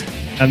things?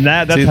 And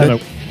that's See, how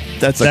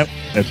That's a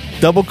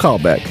double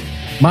callback.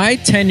 My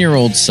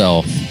 10-year-old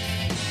self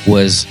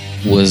was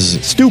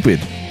Stupid.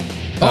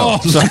 Oh,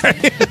 sorry.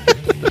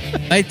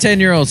 My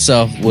 10-year-old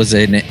self was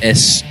an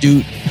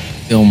astute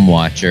film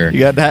watcher. You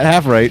got that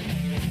half right.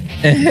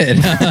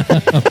 And,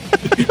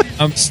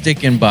 I'm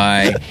sticking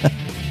by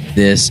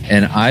this,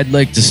 and I'd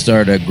like to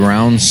start a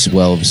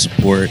groundswell of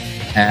support,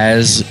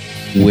 as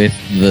with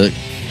the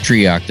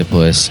tree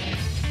octopus,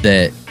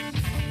 that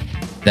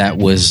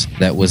was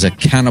a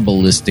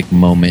cannibalistic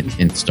moment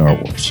in Star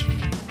Wars.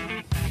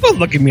 Don't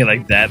look at me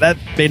like that. That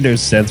made no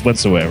sense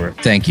whatsoever.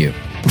 Thank you.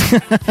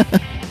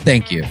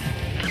 Thank you.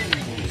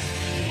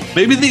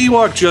 Maybe the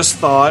Ewok just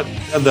thought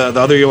the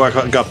other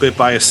Ewok got bit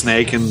by a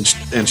snake and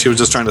she was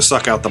just trying to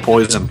suck out the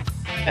poison.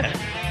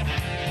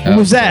 What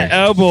was that?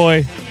 Oh,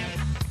 boy.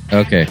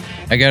 Okay.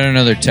 I got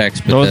another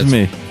text, but That was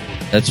me.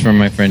 That's from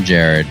my friend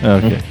Jared.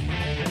 Okay.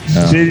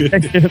 Did you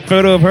take a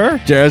photo of her?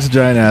 Jared's a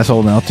giant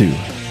asshole now, too.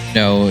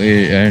 No,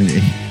 we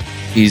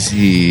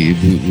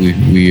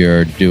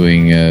are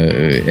doing.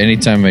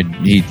 Anytime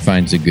he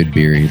finds a good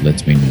beer, he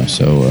lets me know.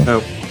 So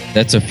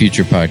that's a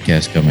future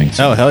podcast coming.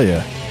 So. Oh, hell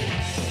yeah.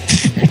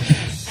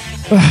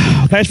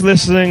 Thanks for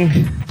listening.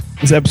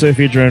 This episode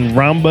featuring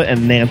Romba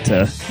and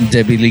Nanta.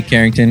 Debbie Lee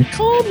Carrington,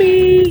 call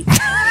me.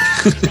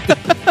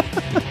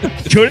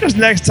 Join us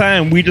next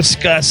time we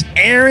discuss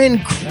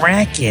Aaron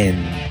Kraken.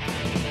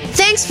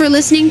 Thanks for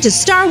listening to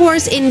Star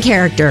Wars in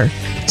Character.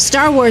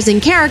 Star Wars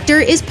in Character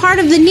is part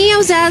of the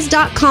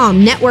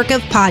neozaz.com network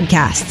of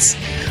podcasts.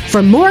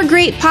 For more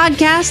great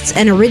podcasts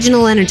and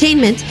original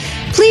entertainment,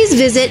 please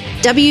visit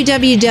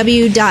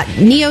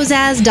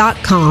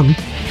www.neozaz.com.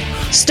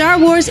 Star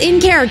Wars in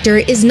Character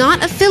is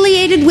not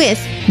affiliated with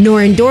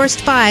nor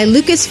endorsed by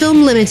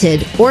Lucasfilm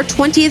Limited or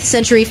 20th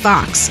Century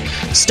Fox.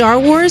 Star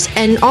Wars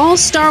and all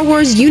Star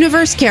Wars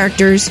universe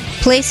characters,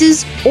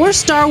 places, or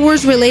Star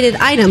Wars related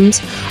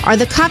items are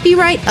the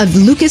copyright of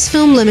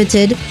Lucasfilm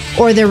Limited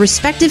or their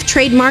respective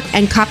trademark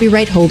and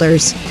copyright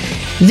holders.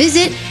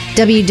 Visit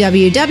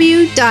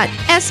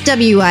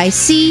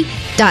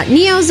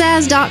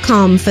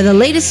www.swic.neozaz.com for the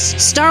latest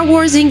Star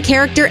Wars in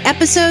Character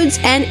episodes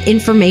and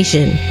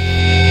information.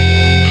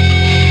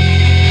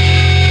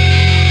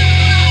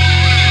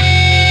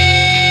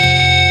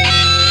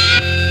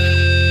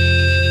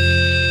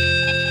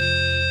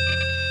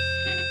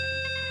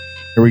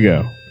 Here we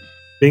go.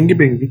 Bingy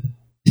bingy.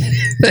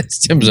 That's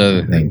Tim's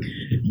other thing.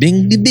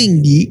 Bingy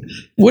bingy.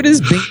 What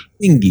is bingy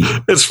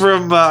bingy? It's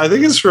from, I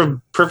think it's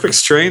from Perfect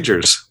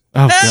Strangers.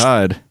 Oh,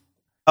 God.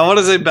 I want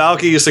to say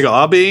Balky used to go,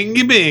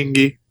 bingy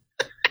bingy.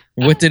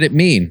 What did it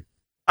mean?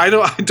 I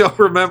don't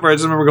remember. I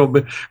just remember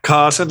going,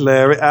 Carson,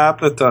 Larry,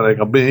 Appleton. I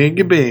go, bingy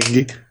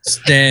bingy.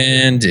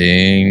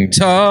 Standing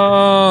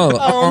tall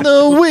On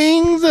the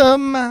wings of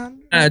my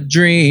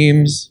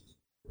dreams.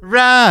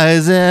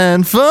 rise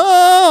and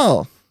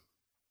fall.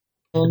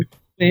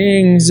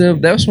 Wings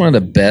of, that was one of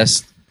the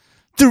best.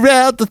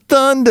 Throughout the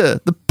thunder,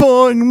 the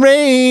pouring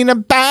rain,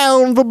 I'm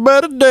bound for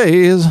better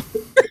days.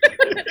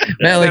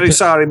 Very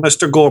sorry,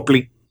 Mr.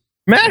 Gorpley.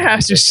 Matt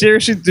has to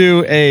seriously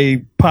do a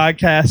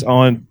podcast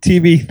on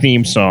TV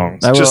theme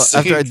songs. I will Just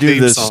after I singing do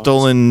theme the songs.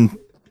 stolen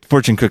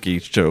fortune cookie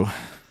show.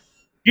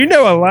 You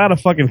know a lot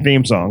of fucking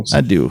theme songs.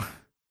 I do.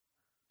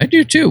 I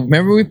do too.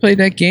 Remember we played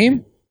that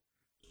game?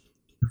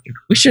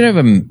 We should have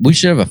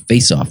a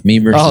face off. Me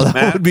versus Oh,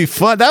 that would be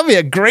fun. That would be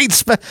a great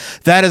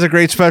that is a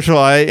great special.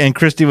 And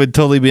Christy would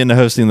totally be into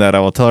hosting that. I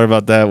will tell her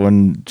about that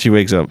when she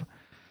wakes up.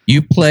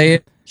 you play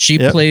it, she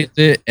plays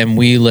it, and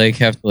we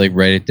have to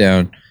write it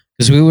down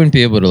because we wouldn't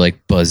be able to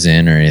buzz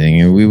in or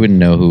anything, and we wouldn't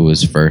know who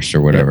was first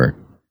or whatever.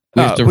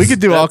 We could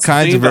do all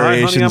kinds of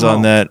variations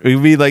on that.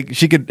 We'd be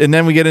she could, and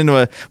then we get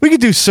into we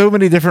could do so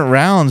many different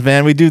rounds,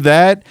 man. We do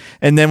that,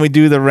 and then we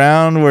do the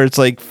round where it's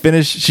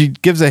finish. She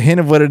gives a hint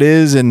of what it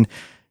is, and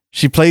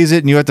she plays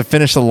it, and you have to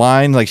finish the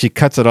line. She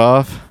cuts it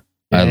off.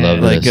 I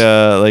love this.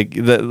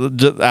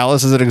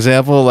 Alice is an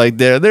example.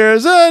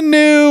 There's a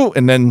new,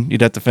 and then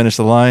you'd have to finish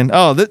the line.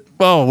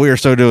 We are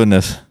so doing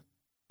this.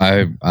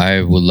 I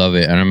would love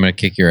it, and I'm gonna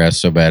kick your ass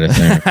so bad if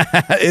they're.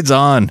 It's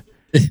on.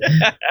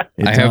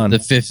 I have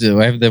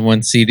the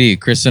one CD.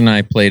 Chris and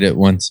I played it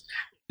once.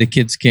 The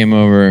kids came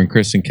over, and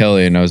Chris and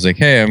Kelly, and I was like,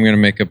 "Hey, I'm gonna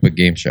make up a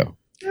game show."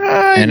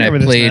 And I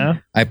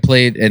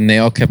played, and they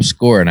all kept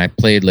score, and I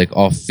played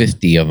all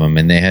 50 of them,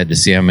 and they had to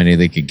see how many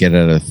they could get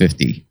out of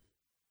 50.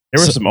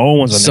 There were some old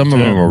ones on there. Some of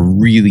them were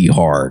really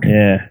hard.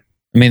 Yeah.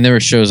 I mean, there were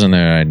shows on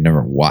there I'd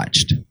never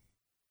watched.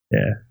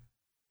 Yeah.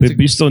 But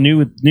you still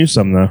knew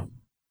some, though.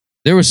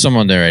 There was some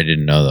on there I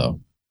didn't know,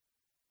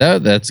 though.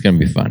 That's going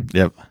to be fun.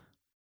 Yep.